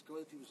lower leagues, go to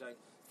the people who's like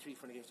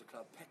 300 games a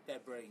club, pick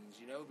their brains,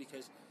 you know,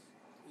 because,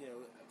 you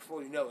know,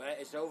 before you know it,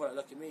 it's over.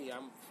 Look at me,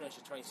 I'm finished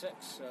at 26.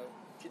 So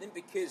do you think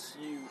because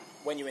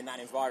when you're in that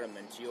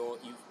environment, you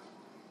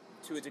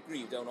to a degree,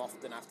 you don't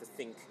often have to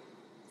think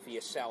for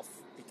yourself,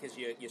 because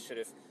you're sort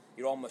of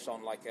you're almost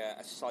on like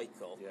a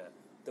cycle. Yeah.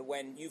 That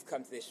when you've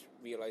come to this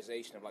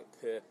realisation of like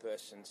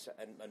purpose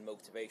and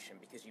motivation,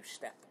 because you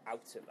step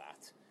out of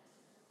that,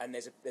 and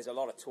there's a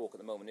lot of talk at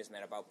the moment, isn't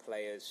there, about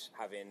players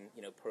having,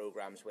 you know,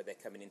 programs where they're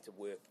coming into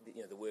work,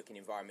 you know, the working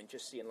environment,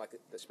 just seeing like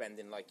they're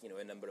spending like, you know,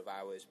 a number of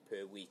hours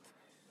per week.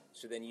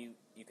 So then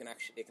it can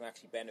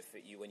actually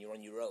benefit you when you're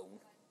on your own,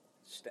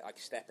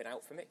 stepping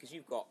out from it, because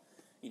you've got,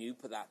 you know, you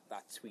put that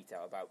tweet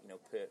out about, you know,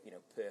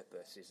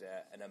 purpose is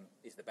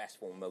the best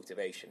form of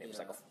motivation. It was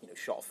like a, you know,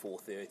 shot of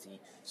 4:30,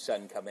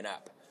 sun coming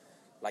up.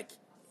 Like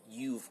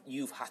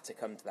you've had to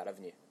come to that,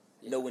 haven't you?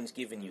 No one's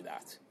given you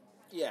that.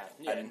 Yeah.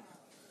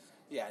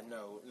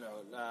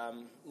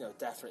 No,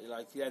 definitely.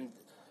 Like, and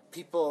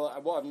people,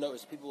 what I've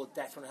noticed, people will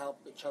definitely help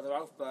each other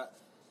out, but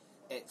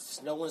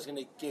it's no one's going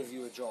to give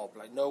you a job.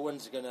 Like, no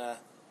one's going to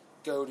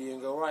go to you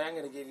and go, right, I'm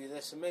going to give you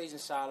this amazing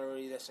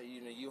salary. This,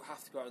 you know, you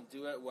have to go out and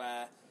do it.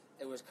 Where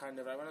it was kind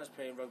of like when I was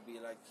playing rugby,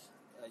 like,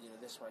 you know,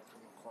 this might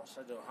come across.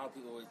 I don't know how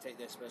people would take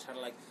this, but it's kind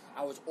of like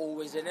I was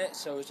always in it,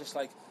 so it was just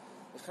like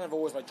it's kind of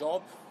always my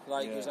job.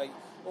 Like it was like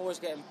always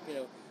getting, you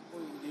know,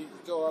 you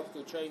go up,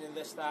 go training,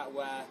 this, that.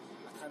 Where I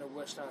kind of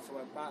wish now if I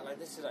went back, like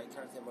this is like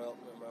kind of thing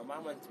my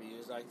man went to me. He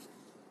was like,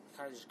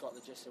 kind of just got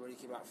the gist of when you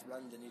came back from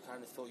London, you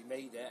kind of thought you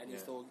made it, and you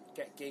thought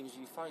get games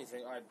you find. You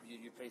think, all right,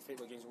 you play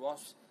football games with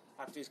Wasps.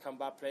 After he's come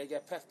back, play,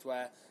 get picked.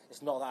 Where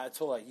it's not that at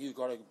all. Like, you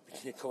got to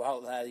go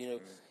out there. You know,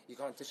 you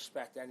can't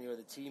disrespect any of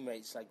the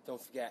teammates. Like,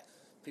 don't forget,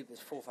 people.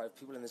 There's 4 or 5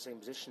 people in the same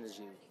position as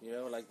you. You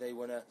know, like they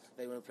wanna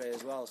play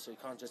as well. So you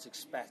can't just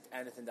expect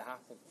anything to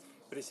happen.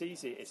 But it's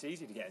easy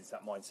to get into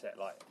that mindset.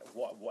 Like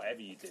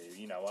whatever you do,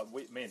 you know,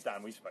 me and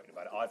Dan, we've spoken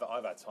about it.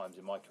 I've had times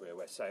in my career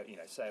where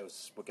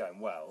sales were going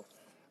well.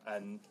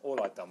 And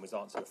all I'd done was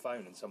answer the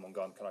phone, and someone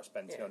gone, "Can I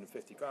spend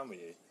 250 grand with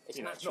you?" It's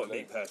you know, not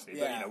me personally,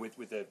 but you know,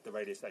 with the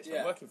radio station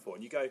I'm working for,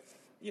 and you go,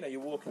 you know, you're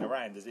walking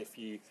around as if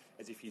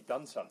you've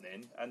done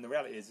something, and the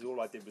reality is all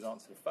I did was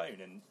answer the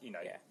phone, and you know,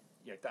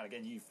 Dan,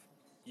 again,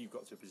 you've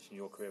got to a position in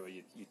your career where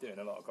you're doing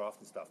a lot of graft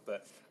and stuff,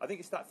 but I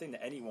think it's that thing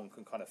that anyone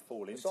can kind of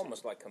fall into. It's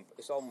almost like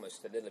it's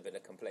almost a little bit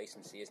of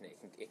complacency, isn't it?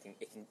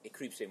 It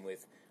creeps in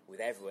with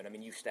everyone. I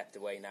mean, you've stepped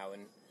away now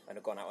and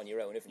have gone out on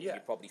your own, haven't you? You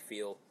probably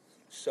feel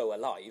so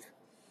alive.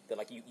 That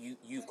like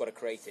you've got to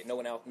create it. No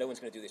one's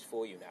going to do this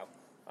for you now.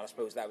 And I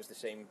suppose that was the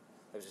same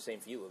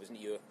for you, wasn't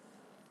it?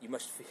 You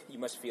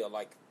must feel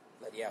like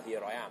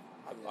here I am.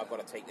 I've got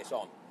to take this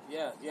on.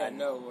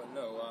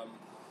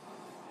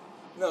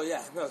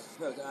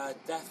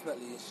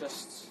 Definitely. It's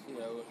just, you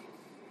know,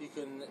 you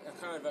can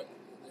kind of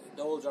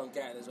the older I'm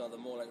getting as well, the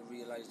more like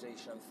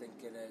realization I'm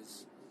thinking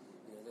is,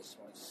 you know, this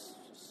might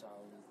just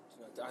sound.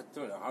 I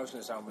don't know how it's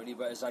going to sound really,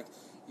 but it's like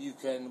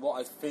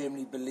what I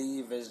firmly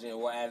believe is, you know,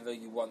 whatever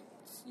you want,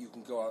 you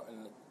can go out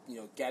and, you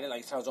know, get it.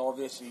 Like, it sounds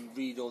obvious, and you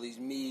read all these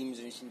memes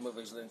and you see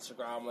movies on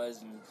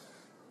Instagrammers and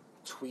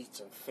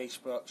tweets and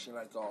Facebooks, you're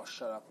like, oh,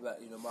 shut up,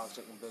 you know, Mark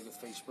Zuckerberg of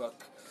Facebook,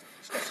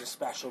 he's got a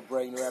special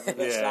brain or whatever,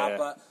 that.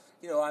 But,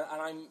 you know,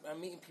 and I'm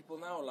meeting people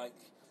now, like,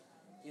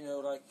 you know,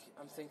 like,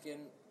 I'm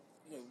thinking,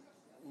 you know,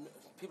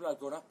 people I've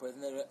grown up with,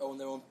 and they own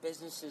their own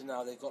businesses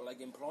now, they've got,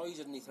 like, employees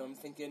underneath them. I'm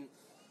thinking,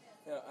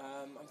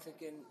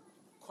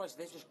 Christ,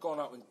 they've just gone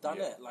out and done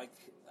it, like,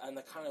 and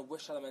I kind of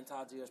wish I had the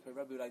mentality I was playing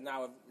rugby. Like,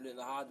 now I've learned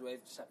the hard way,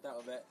 I've stepped out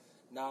of it.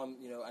 Now I'm,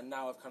 you know, and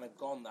now I've kind of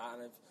gone that,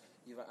 and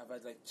I've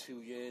had like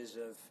 2 years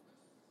of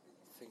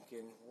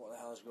thinking, what the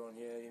hell's going on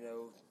here? You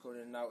know, going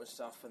in and out and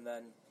stuff, and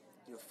then,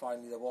 you know,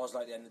 finally there was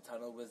like the end of the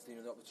tunnel with, you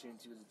know, the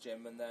opportunity with the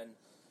gym, and then,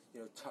 you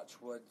know, touch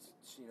wood,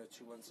 you know,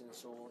 2 months in,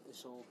 it's all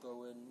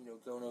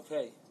going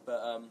okay.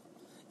 But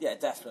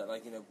definitely,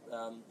 like, you know,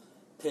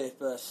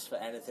 purpose for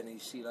anything. You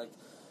see, like,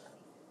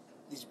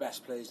 these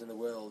best players in the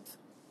world,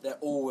 they're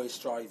always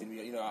striving.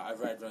 You know, I've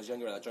read when I was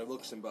younger that Joe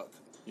Wilkinson book.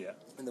 Yeah.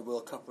 In the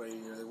World Cup, where, you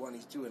know, the one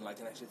he's doing like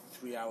an extra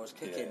 3 hours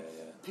kicking.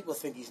 People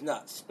think he's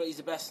nuts, but he's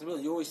the best in the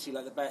world. You always see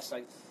like the best,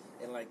 like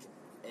in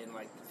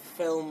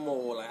film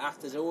or like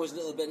actors, are always a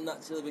little bit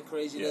nuts, a little bit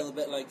crazy, a little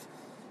bit like,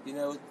 you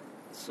know,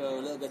 so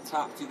a little bit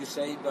tapped, you could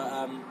say.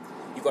 But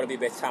you've got to be a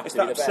bit tapped. It's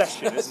to that be the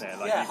obsession, best. isn't it?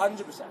 Like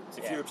 100%.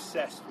 If you're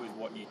obsessed with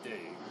what you do,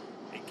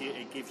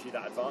 it gives you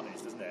that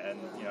advantage, doesn't it? And,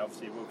 you know,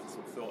 obviously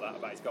Wilkinson thought that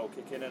about his goal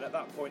kicking, and at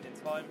that point in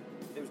time,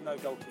 there was no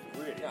goal kicker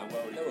really in the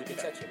world. No one could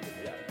touch him.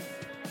 Yeah.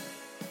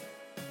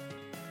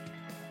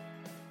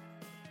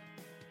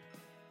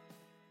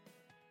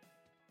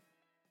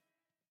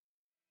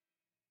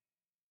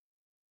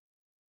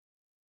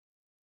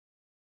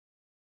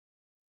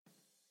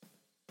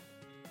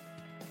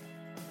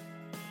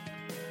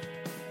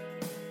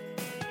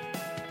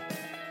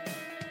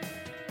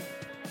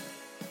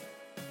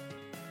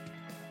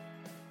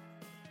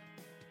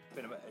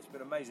 It's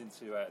been amazing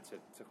to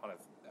kind of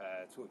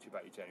talk to you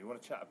about your journey. We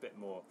want to chat a bit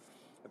more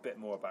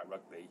about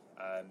rugby.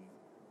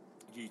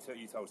 You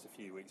told us a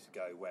few weeks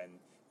ago when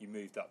you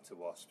moved up to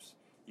Wasps,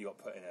 you got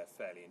put in a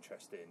fairly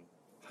interesting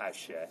house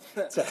share.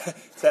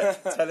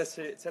 Tell us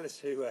who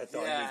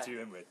Don moved you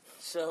in with.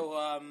 So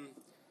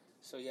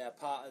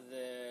part of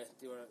the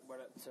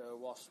went up to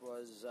Wasps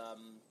was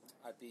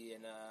I'd be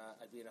in a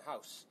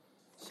house.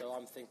 So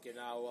I'm thinking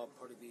now I'll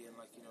probably be in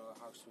a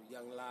house with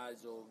young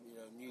lads or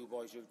new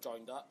boys who've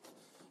joined up.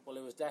 Well,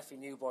 it was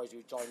definitely new boys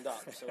who've joined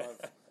up. So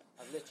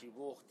I've literally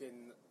walked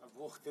in. I've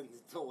walked in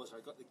the door. So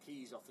I got the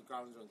keys off the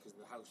groundsman because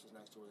the house is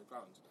next door to the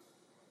grounds.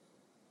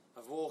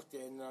 I've walked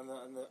in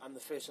and the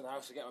first in the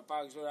house to get my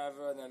bags or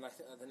whatever, and then I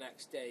think the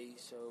next day,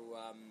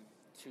 so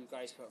two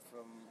guys come up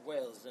from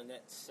Wales, and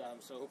it's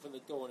so open the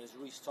door and it's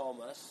Rhys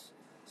Thomas,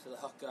 so the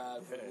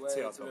hooker,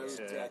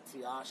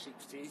 TR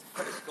Sheep's Teeth,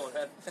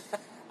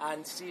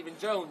 and Stephen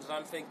Jones, and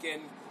I'm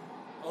thinking,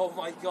 oh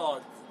my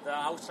God, the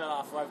outside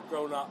half I've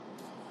grown up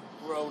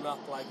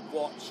like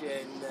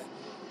watching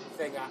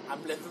thing.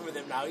 I'm living with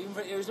him now.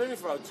 Even it was only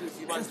for about 2 or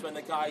 3 months when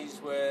the guys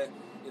were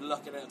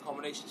looking at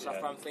accommodation stuff.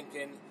 But I'm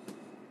thinking,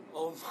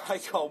 oh my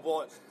God,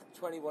 what?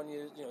 20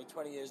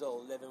 years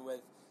old, living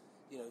with,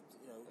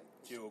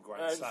 dual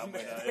Grand Slam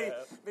winner.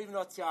 Maybe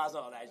not TR's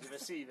not on edge of a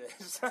sea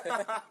this.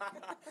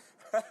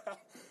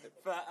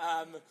 But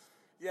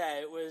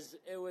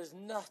it was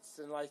nuts,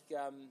 and I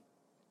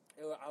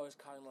was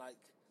kind of like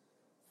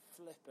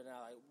flipping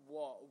out, like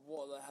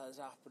what the hell is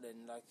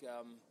happening?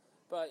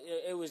 But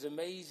it was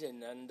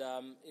amazing, and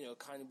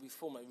kind of we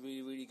formed like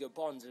really, really good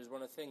bonds. It was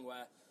one of the things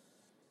where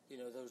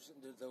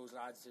those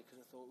lads could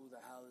have thought, who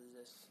the hell is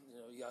this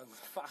young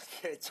fat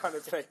kid trying to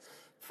play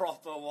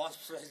proper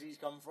Wasps as he's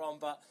come from?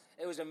 But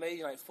it was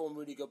amazing, like formed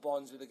really good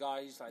bonds with the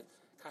guys, like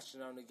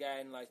catching on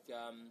again,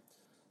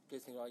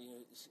 good thing about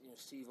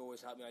Steve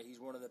always helped me. Like, he's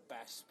one of the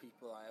best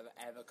people I have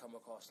ever come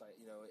across.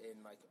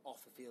 In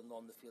off the field and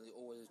on the field, he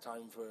always has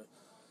time for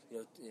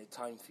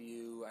time for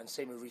you, and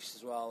same with Rhys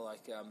as well.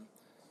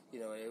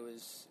 It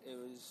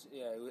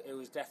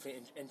was definitely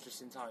an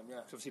interesting time. Yeah.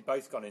 So obviously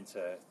both gone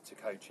into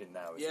coaching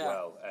now as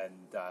well,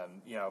 and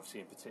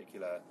obviously in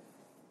particular,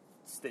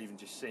 Stephen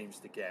just seems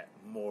to get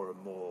more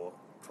and more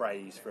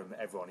praise from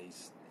everyone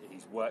he's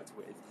worked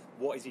with.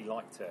 What is he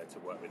like to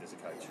work with as a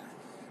coach?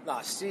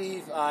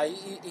 Steve,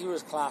 he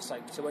was class.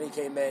 So when he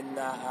came in,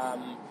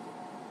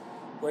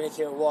 when he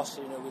came at Wasps,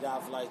 we'd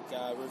have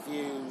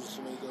reviews,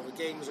 go over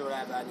games or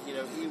whatever, and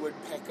he would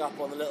pick up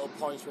on the little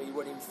points where you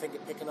wouldn't even think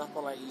of picking up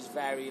on. He's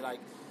very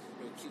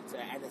cute to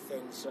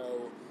anything.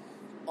 So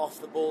off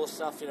the ball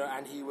stuff,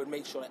 and he would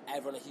make sure that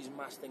everyone, he's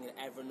mastering and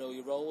everyone know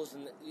your roles.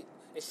 And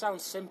it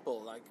sounds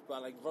simple,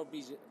 but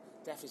rugby's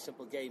definitely a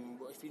simple game.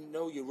 If you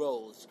know your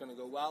roles, it's going to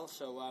go well.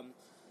 So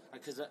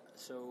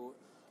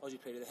obviously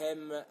played with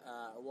him at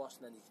Wasps,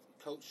 and then he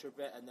coached for a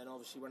bit, and then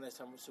obviously when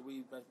so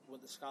we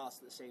went to Scarlets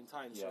at the same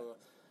time. Yeah. So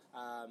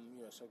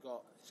so I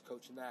got his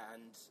coaching there,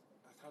 and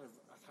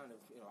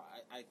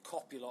I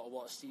copy a lot of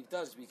what Steve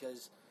does,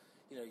 because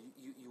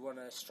you want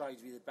to strive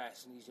to be the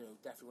best, and he's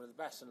definitely one of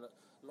the best. And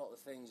a lot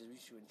of the things we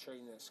used to in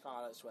training at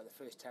Scarlets, where the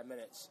first 10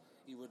 minutes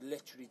you would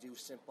literally do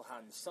simple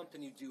hands,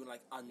 something you do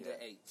under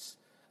eights.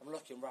 I'm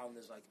looking around,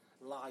 there's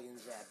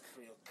lions there,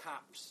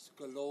 caps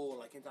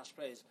galore, international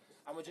players,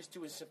 and we're just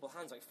doing simple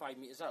hands 5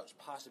 metres out, just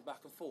passing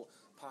back and forth.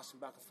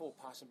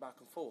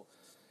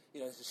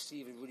 This is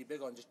Stephen really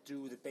big on just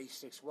do the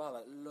basics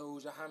well,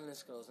 loads of handling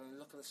skills. And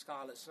look at the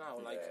Scarlets now,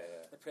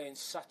 they're playing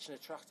such an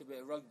attractive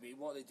bit of rugby.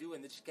 What are they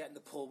doing? They're just getting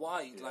the pull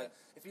wide. Yeah.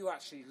 If you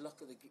actually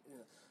look at the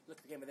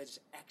game, they're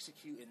just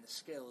executing the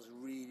skills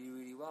really,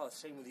 really well.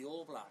 Same with the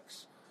All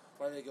Blacks,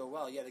 where they go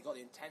they got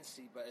the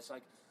intensity, but it's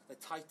the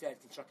tight end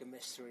can chuck a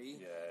mystery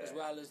as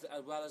well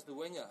as the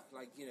winger,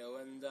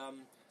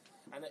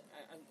 and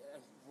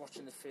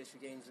watching the first few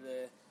games of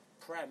the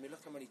Prem, you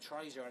look how many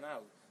tries there are now.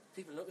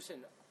 People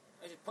noticing,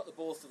 I just put the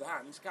ball through the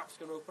hands, gaps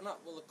going to open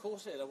up. Well, of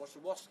course it is. I watched the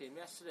Wasps game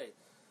yesterday.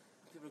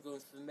 People are going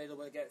through the middle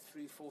where they get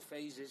 3-4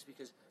 phases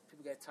because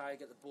people get tired,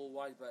 get the ball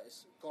wide, but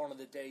it's gone are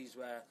the days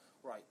where,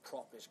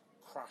 prop is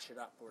crash it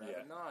up or whatever.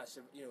 Yeah. No, it's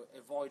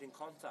avoiding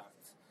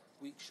contact,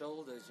 weak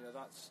shoulders,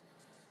 that's...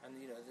 And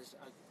there's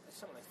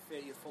something like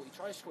 30 or 40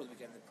 tries scored at the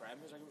beginning of the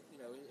Prem.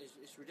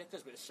 It's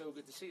ridiculous, but it's so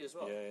good to see as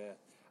well. Yeah.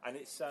 And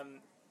it's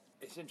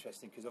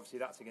interesting because obviously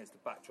that's against the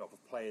backdrop of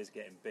players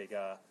getting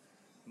bigger,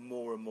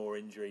 more and more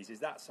injuries.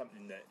 Is that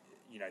something that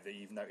that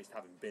you've noticed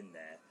having been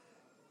there?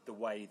 The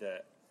way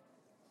that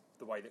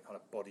kind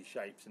of body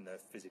shapes and the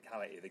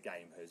physicality of the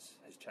game has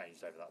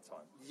changed over that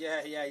time.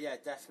 Yeah,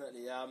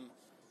 definitely.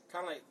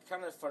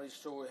 Kind of funny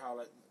story how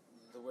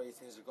the way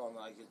things have gone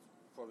that I could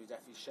probably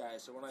definitely share.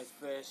 So when I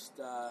first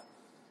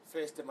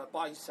did my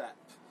bicep,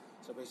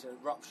 so basically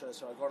rupture,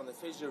 so I got in the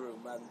physio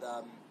room, and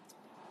the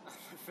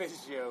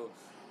physio,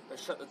 I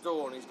shut the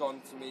door and he's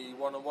gone to me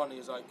one-on-one. He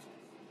was like,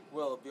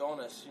 "Will, be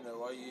honest,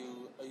 are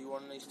you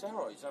on any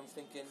steroids?" I'm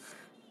thinking,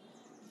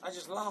 I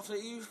just laughed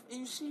at you. Are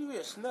you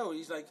serious? No.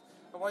 He's like,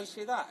 "Why do you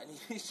say that?" And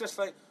he's just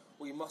like,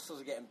 "Well, your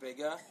muscles are getting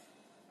bigger.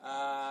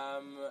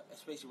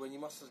 Especially when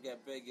your muscles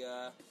get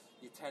bigger,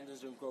 your tendons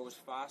don't grow as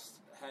fast,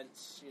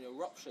 hence,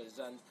 ruptures."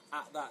 And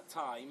at that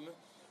time,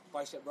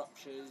 bicep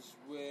ruptures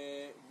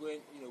weren't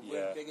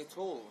big at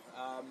all.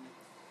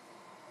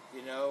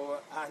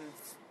 And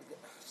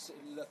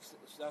look,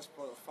 that's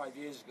probably 5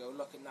 years ago.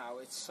 Look at now,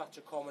 it's such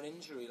a common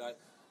injury. I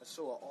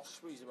saw at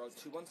Ospreys about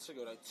 2 months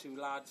ago, 2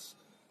 lads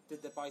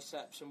did their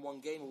biceps in one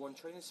game or one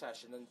training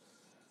session, and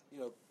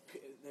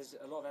there's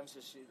a lot of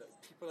emphasis.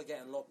 People are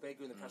getting a lot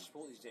bigger in the press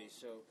sport these days,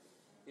 so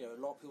a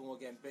lot of people are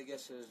getting bigger.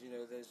 So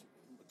there's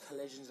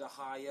collisions are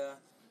higher,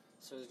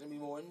 so there's going to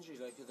be more injuries.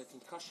 Like the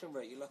concussion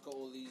rate, you look at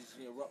all these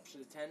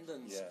ruptured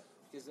tendons. Yeah.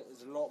 Because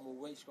there's a lot more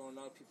weight going on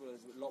now.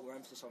 There's a lot more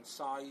emphasis on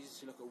size.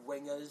 You look at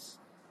wingers.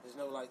 There's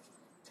no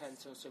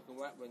 10-ton soaking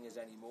wet wingers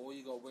anymore.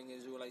 You got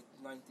wingers who are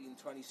 19,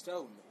 20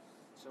 stone.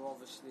 So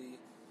obviously,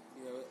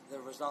 the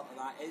result of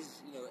that is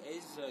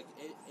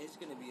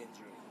going to be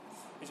injury.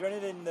 Is there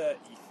anything that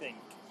you think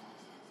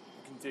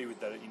you can do with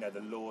the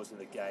laws of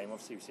the game?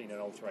 Obviously, we've seen an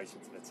alteration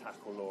to the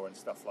tackle law and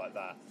stuff like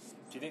that.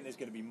 Do you think there's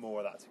going to be more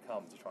of that to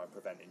come to try and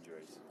prevent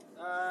injuries?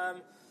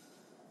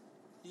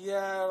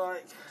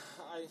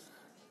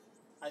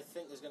 I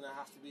think there's going to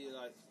have to be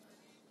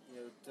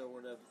don't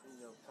want to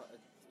put a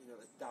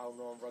down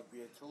on rugby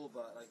at all,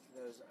 but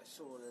there's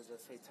a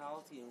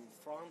fatality in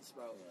France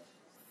about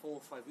 4 or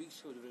 5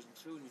 weeks ago, Division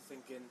 2, and you're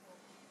thinking,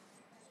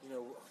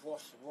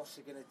 what's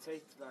it going to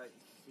take,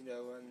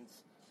 and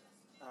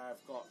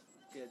I've got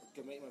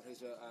good mate of mine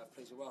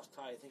plays a Welsh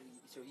tie. I think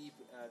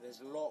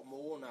there's a lot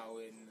more now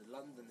in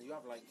London. You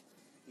have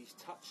these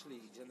touch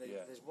leagues, and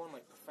there's one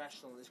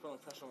professional. There's one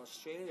professional in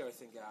Australia, I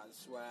think,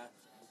 where.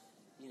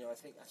 I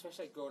think,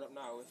 especially growing up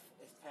now,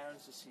 if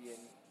parents are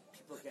seeing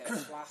people getting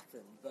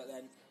flattened, but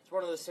then it's one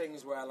of those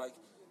things where,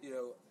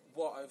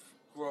 what I've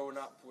grown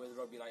up with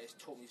rugby, it's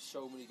taught me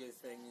so many good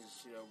things,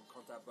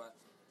 contact, but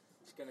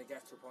it's going to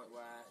get to a point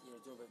where, doing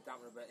a bit of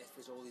dampening, but if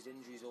there's all these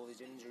injuries,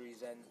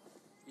 then,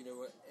 if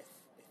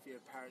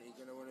you're a parent,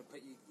 you're going to want to put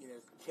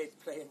kids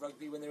playing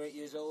rugby when they're 8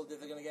 years old, if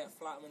they're going to get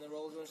flattened when they're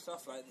older and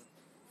stuff.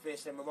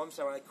 First thing my mum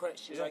said when I quit,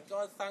 she's like,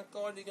 God, thank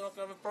God you're not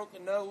going to have a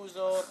broken nose,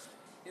 or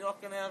you're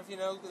not going to have,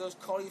 those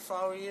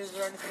cauliflower ears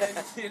or anything,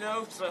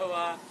 So,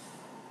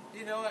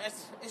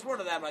 it's one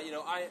of them.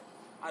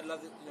 I love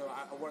it.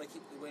 I want to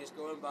keep the way it's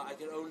going, but I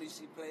can only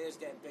see players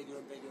getting bigger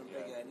and bigger and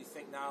bigger. And you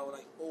think now,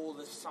 all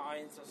the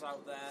science that's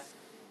out there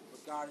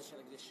regarding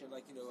certain condition,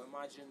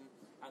 imagine,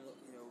 and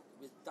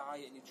with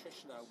diet and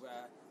nutrition now,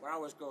 where when I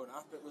was growing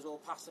up, it was all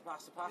pasta,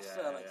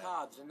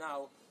 carbs, and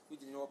now we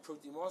didn't know what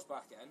protein was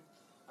back then.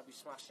 I'd be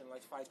smashing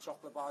 5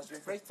 chocolate bars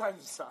during break time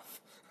and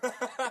stuff, and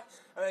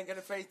then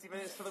getting 80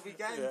 minutes for the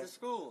weekend to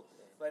school.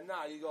 But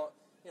now you got,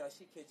 I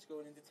see kids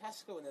going into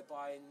Tesco and they're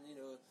buying,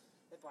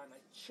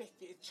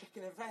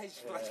 chicken and veg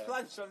for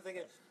lunch. I'm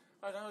thinking,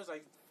 I was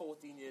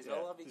 14 years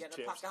old. I'll be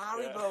getting chips. A pack of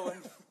Haribo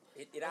and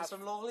and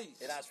some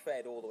lollies. It has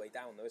fed all the way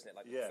down, though, isn't it?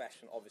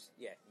 Professional, obviously.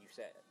 Yeah,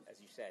 as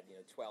you said,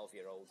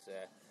 12-year-olds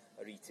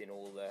are eating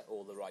all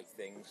the right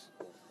things,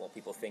 or what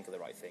people think are the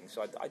right things.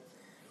 So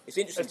it's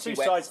interesting. There's two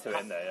sides to it,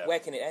 isn't there? Yeah. Where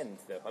can it end,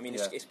 though? I mean,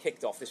 it's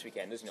kicked off this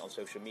weekend, isn't it, on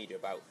social media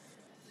about,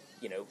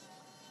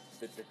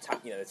 the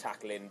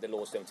tackling. The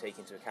laws don't take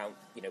into account,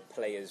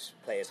 players'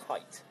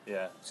 height.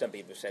 Yeah. Some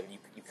people have said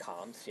you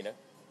can't,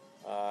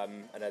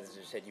 and others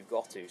have said you've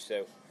got to.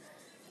 So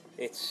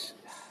it's,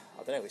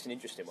 I don't know. It's an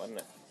interesting one, isn't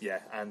it? Yeah,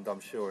 and I'm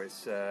sure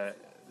it's.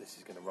 This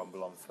is going to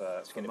rumble on for.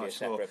 It's going to be a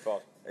separate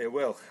pod. It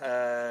will.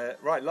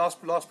 Right,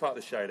 last part of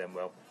the show then,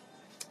 Will.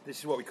 This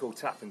is what we call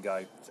tap and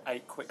go. It's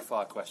 8 quick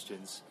fire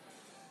questions.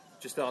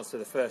 Just answer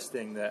the first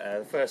thing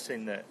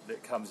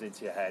that comes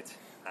into your head.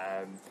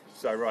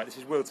 So right, this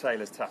is Will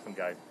Taylor's tap and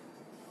go.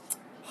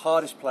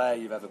 Hardest player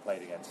you've ever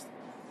played against?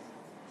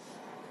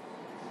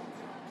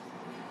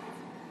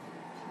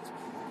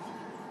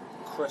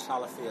 Chris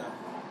Halafia.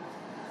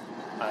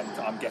 And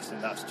I'm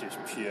guessing that's just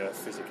pure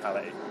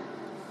physicality.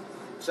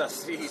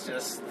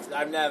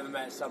 I've never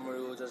met someone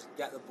who will just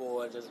get the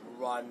ball and just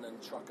run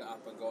and truck it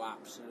up and go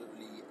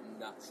absolutely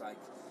nuts.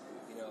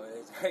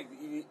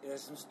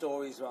 There's some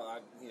stories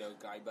about that,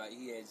 guy, but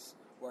he is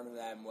one of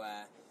them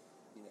where,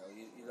 you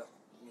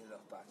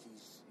look back,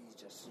 he's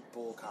just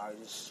ball carrier,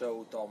 just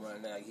so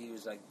dominant. He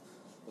was the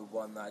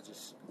one that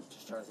just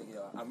trying to think.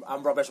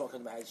 I'm rubbish what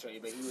comes to my head straight,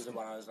 but he was the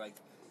one I was like,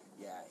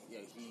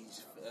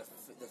 he's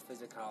the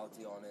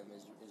physicality on him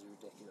is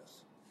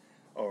ridiculous.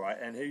 All right,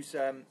 and who's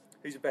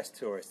the best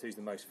tourist? Who's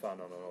the most fun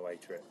on an away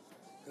trip?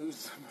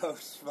 Who's the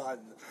most fun?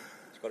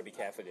 You've got to be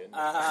careful, you know.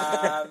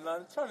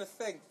 I'm trying to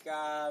think.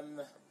 I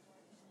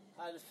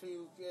had a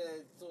few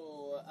good.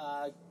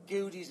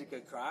 Goody's a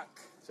good crack.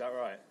 Is that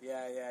right?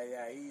 Yeah.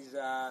 He's.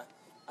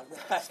 I've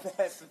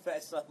never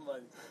met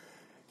someone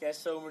get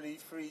so many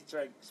free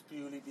drinks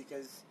purely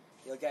because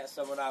he'll get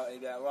someone out and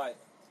he'll be like, right,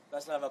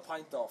 let's have a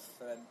pint off.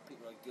 And then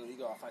people are like, Goody,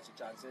 go off, fancy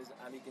chances.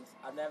 And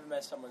I've never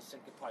met someone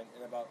sink a pint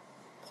in about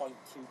 0.22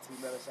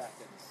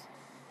 milliseconds.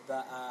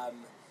 But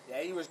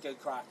he was good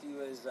crack. He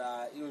was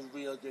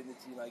real good in the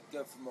team,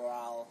 good for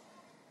morale.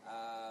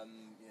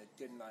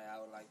 Good night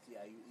out. He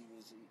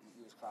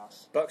was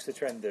class. Bucks the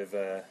trend of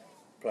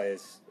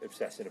players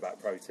obsessing about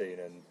protein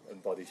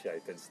and body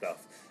shape and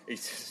stuff.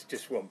 He's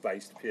just one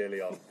based purely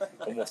on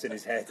what's in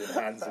his head and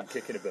hands and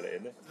kicking ability,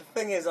 isn't it? The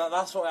thing is,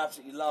 that's what I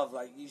absolutely love.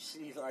 You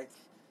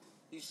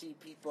see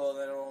people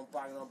that are all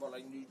banging on about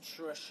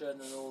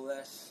nutrition and all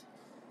this,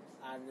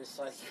 and it's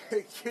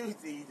he'd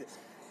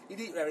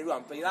eat whatever he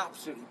wanted, but he'd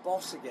absolutely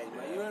boss the game.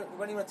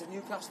 When he went to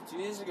Newcastle 2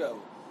 years ago,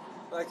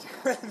 like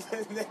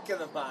Nick of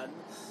the man,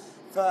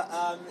 but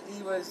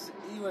he was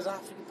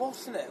absolutely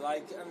bossing it.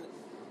 Like, and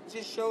it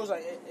just shows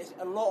like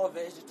a lot of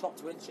it is just top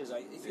to inches.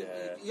 Like, if you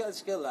got the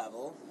skill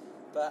level,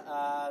 but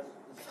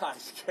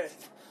that's good.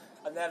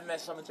 I've never met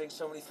someone drink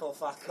so many full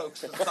fat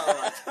cokes as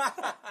well.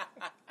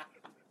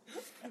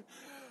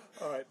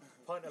 All right,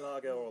 pint of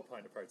lager or a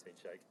pint of protein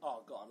shake?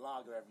 Oh God,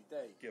 lager every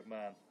day. Good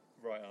man.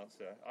 Right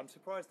answer. I'm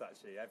surprised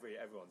actually.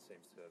 Everyone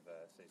seems to have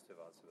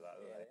answered that.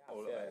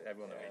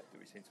 Everyone that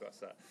we seem to ask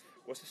that.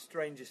 What's the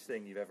strangest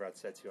thing you've ever had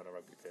said to you on a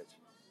rugby pitch?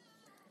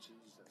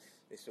 Jesus.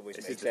 This always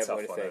It's makes a tough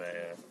everyone one, think. isn't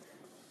it?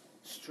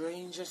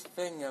 Strangest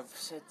thing I've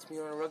said to me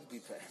on a rugby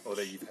pitch. Or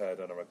that you've heard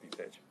on a rugby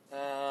pitch.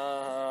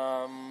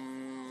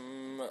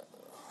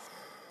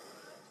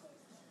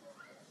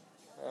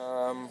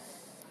 I'm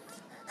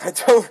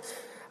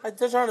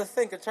trying to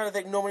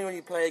think. Normally, when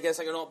you play against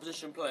like an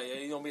opposition player,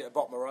 you don't be at the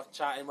bottom of ruck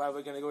chatting where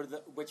we're going to go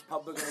to which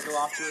pub we're going to go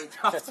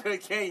after a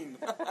game.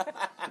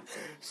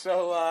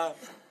 So,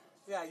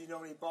 yeah, you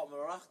normally bottom of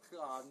ruck.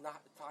 Oh, I'm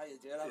not tired,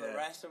 dude. I'll have a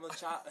rest and we'll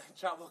chat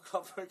what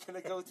club we're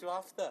going to go to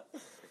after.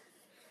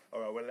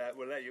 All right,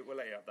 we'll let you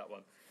have that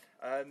one.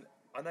 I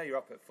know you're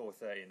up at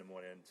 4:30 in the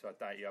morning, so I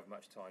doubt you have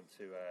much time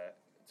to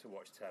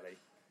watch telly.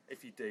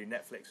 If you do,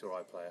 Netflix or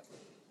iPlayer?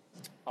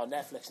 Oh,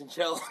 Netflix and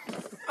chill.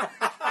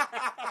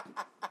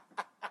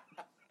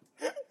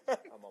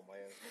 I'm on my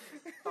own.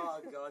 Oh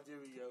God, here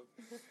we go.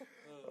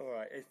 All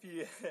right, if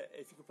you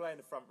could play in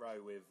the front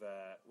row with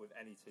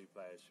any two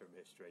players from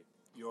history,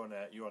 you're on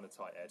a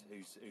tight head.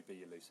 Who'd be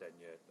your loose head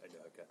and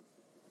your hooker?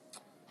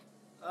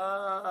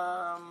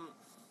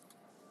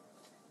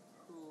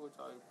 Who would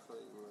I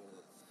play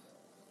with?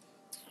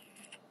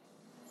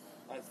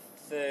 I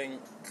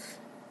think.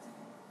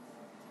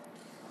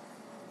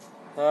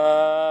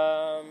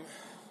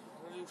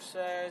 You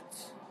said.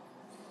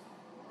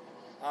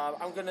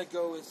 I'm gonna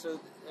go with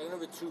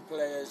two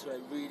players who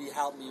really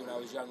helped me when I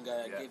was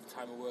younger. Gave the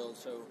time of world.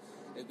 So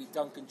it'd be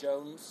Duncan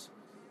Jones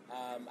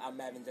and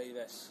Mervyn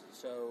Davis.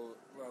 So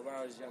when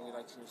I was younger,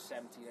 like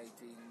 17,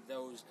 18,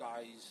 those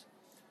guys,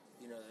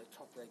 they're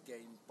top of their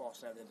game,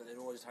 boss and everything. But they're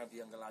always time for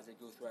younger lads. They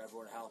go through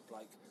everyone help.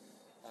 Like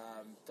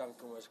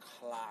Duncan was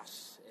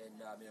class in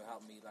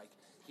helping me. Like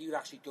he would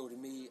actually go to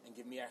me and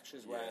give me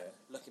extras. Where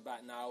looking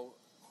back now,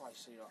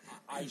 Christ,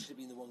 I should have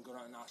been the one going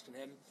out and asking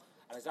him.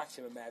 And it's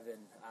actually with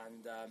Mervyn,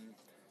 and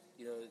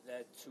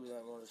they're two of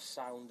them one of the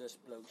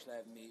soundest blokes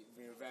I've ever met.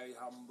 They're very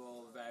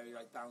humble, very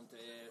down to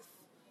earth.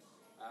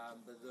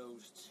 But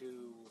those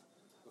two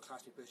were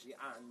class me personally,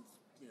 and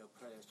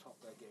players top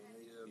of their game.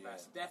 They're the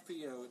best.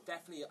 Definitely,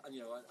 and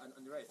you're right. I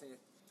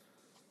think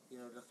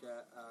look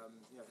at I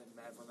think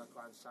Merv on that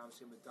Grand Slam,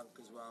 same with Dunk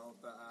as well.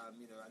 But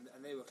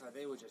and they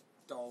were just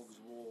dogs,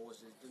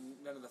 wars,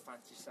 none of the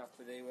fancy stuff.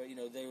 But they were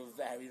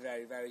very,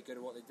 very, very good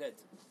at what they did.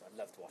 I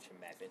loved watching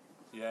Mervyn.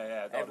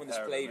 Yeah. Everyone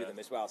that's played with him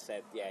as well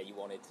said, you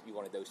wanted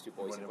those two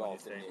boys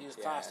involved. He was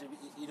class.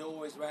 He'd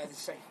always wear the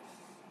same.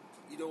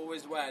 He'd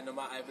always wear, no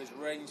matter if it was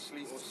rain,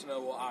 sleet, or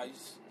snow or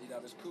ice. He'd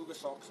have his Cougar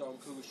socks on,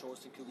 Cougar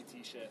shorts, and Cougar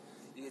t-shirt.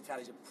 You can tell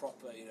he's a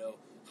proper,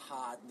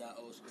 hard nut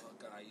old school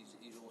guy.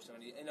 He's awesome,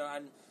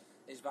 and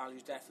his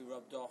values definitely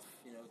rubbed off,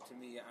 to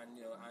me and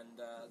the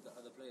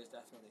other players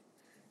definitely.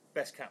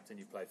 Best captain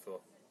you played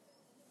for?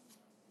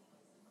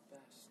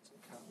 Best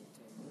captain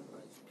I've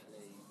played for.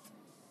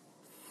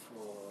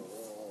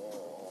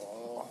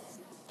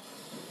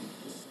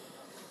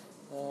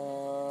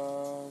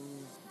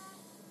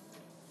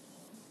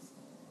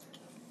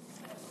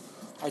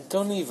 I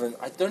don't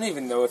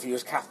even know if he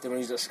was captain when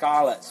he was at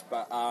Scarlets,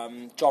 but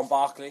John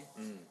Barclay,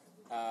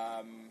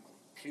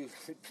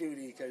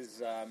 purely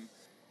because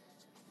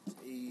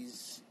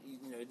he's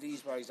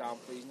these for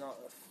example, he's not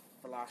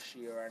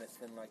flashy or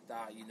anything like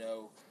that, and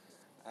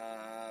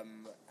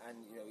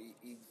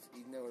he'd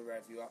never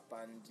rev you up,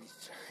 and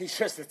he's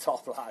just the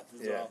top lad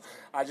as well.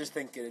 I just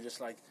think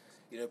just like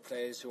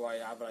players who I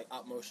have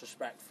utmost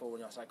respect for when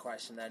you ask that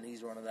question, then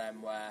he's one of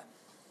them where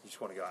you just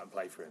want to go out and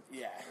play for him.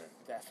 Yeah.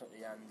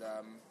 Definitely, and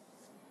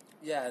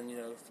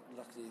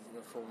luckily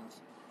formed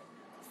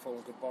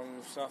good bond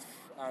and stuff,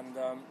 and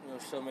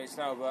still mates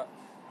now. But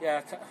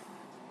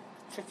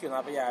tricky on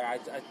that.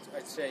 But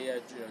I'd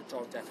say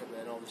John definitely,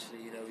 and obviously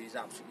he's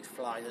absolutely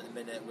flying at the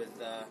minute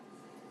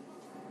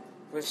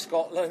with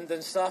Scotland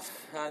and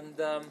stuff, and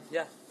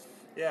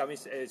Yeah, I mean,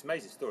 it's an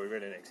amazing story,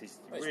 really, Nick. He's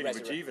really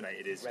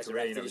rejuvenated his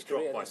career. He was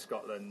dropped by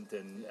Scotland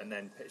and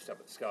then pitched up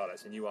at the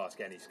Scarlets. And you ask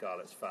any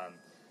Scarlets fan,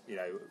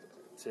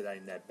 to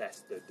name the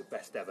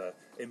best ever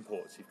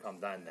imports who've come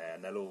down there,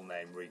 and they'll all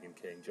name Regan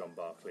King, John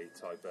Barclay,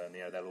 Tyburn.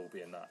 They'll all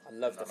be in that. I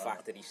love the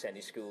fact that he sent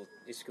his school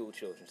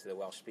children to the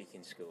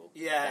Welsh-speaking school.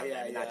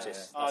 That's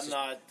just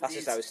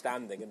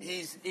outstanding. Isn't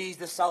it? He's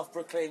the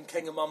self-proclaimed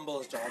king of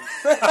mumbles, John.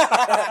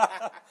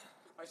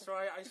 I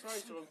saw him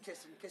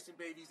kissing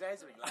babies'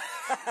 heads when he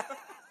laughed.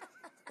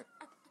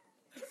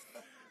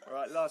 All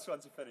right, last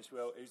one to finish,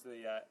 Will. Who's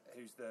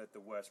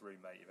the worst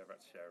roommate you've ever had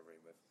to share a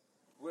room with?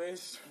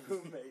 Worst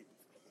roommate?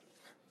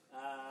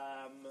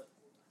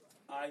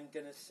 I'm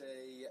gonna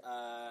say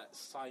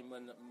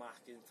Simon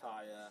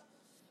McIntyre,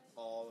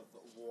 of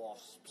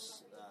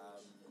wasps,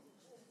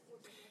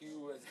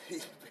 purely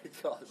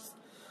because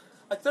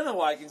I don't know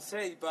what I can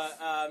say, but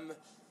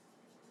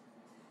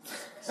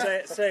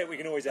say it. We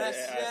can always edit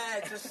it out.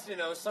 Yeah, just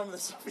some of the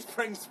stuff he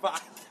brings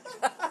back.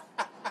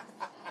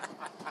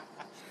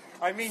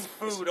 I mean,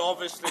 food,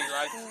 obviously,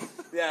 like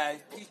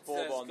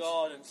pizza's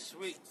gone and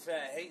sweets.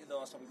 I hated the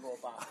last time we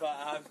brought back,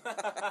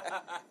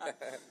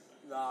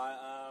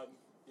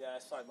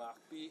 but sorry, Mark.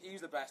 He's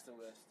the best and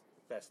worst.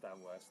 Best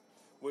and worst.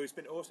 Well, it's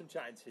been awesome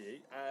chatting to you.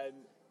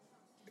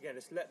 Again,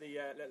 let's let the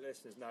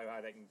listeners know how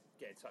they can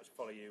get in touch,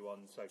 follow you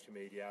on social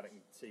media, how they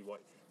can see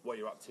what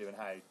you're up to, and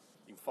how you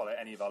can follow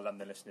any of our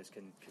London listeners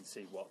can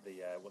see what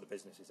the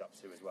business is up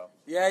to as well.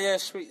 Yeah,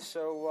 sweet.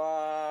 So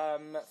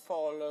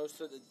follow.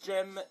 So the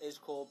gym is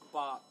called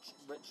Barch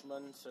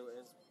Richmond. So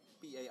it's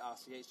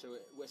BARCH. So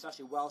it's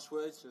actually a Welsh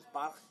word. So it's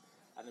Barch,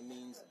 and it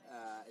means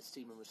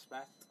esteem and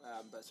respect.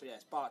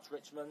 It's Barch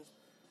Richmond,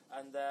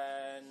 and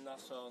then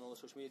that's on all the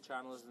social media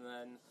channels. And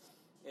then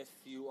if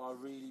you are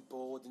really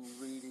bored and you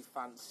really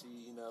fancy,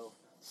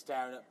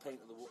 staring at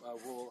paint on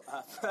the wall,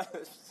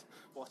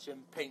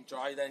 watching paint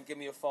dry, then give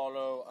me a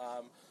follow.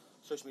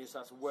 Social media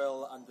stats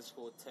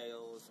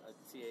Will_Tayls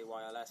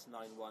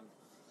TAYLS91,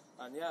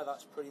 and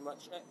that's pretty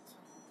much it.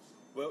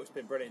 Well, it's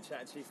been brilliant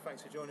chatting to you.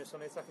 Thanks for joining us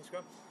on the Attacking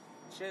Scrum.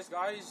 Cheers,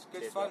 guys.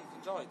 Good fun.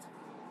 Well. Enjoyed.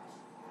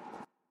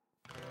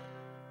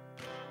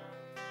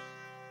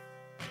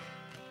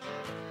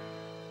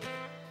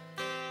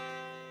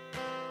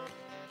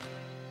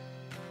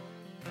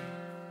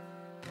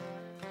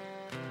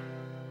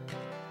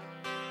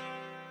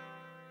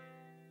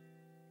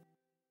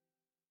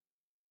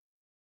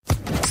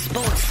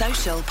 Sports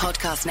Social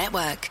Podcast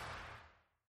Network.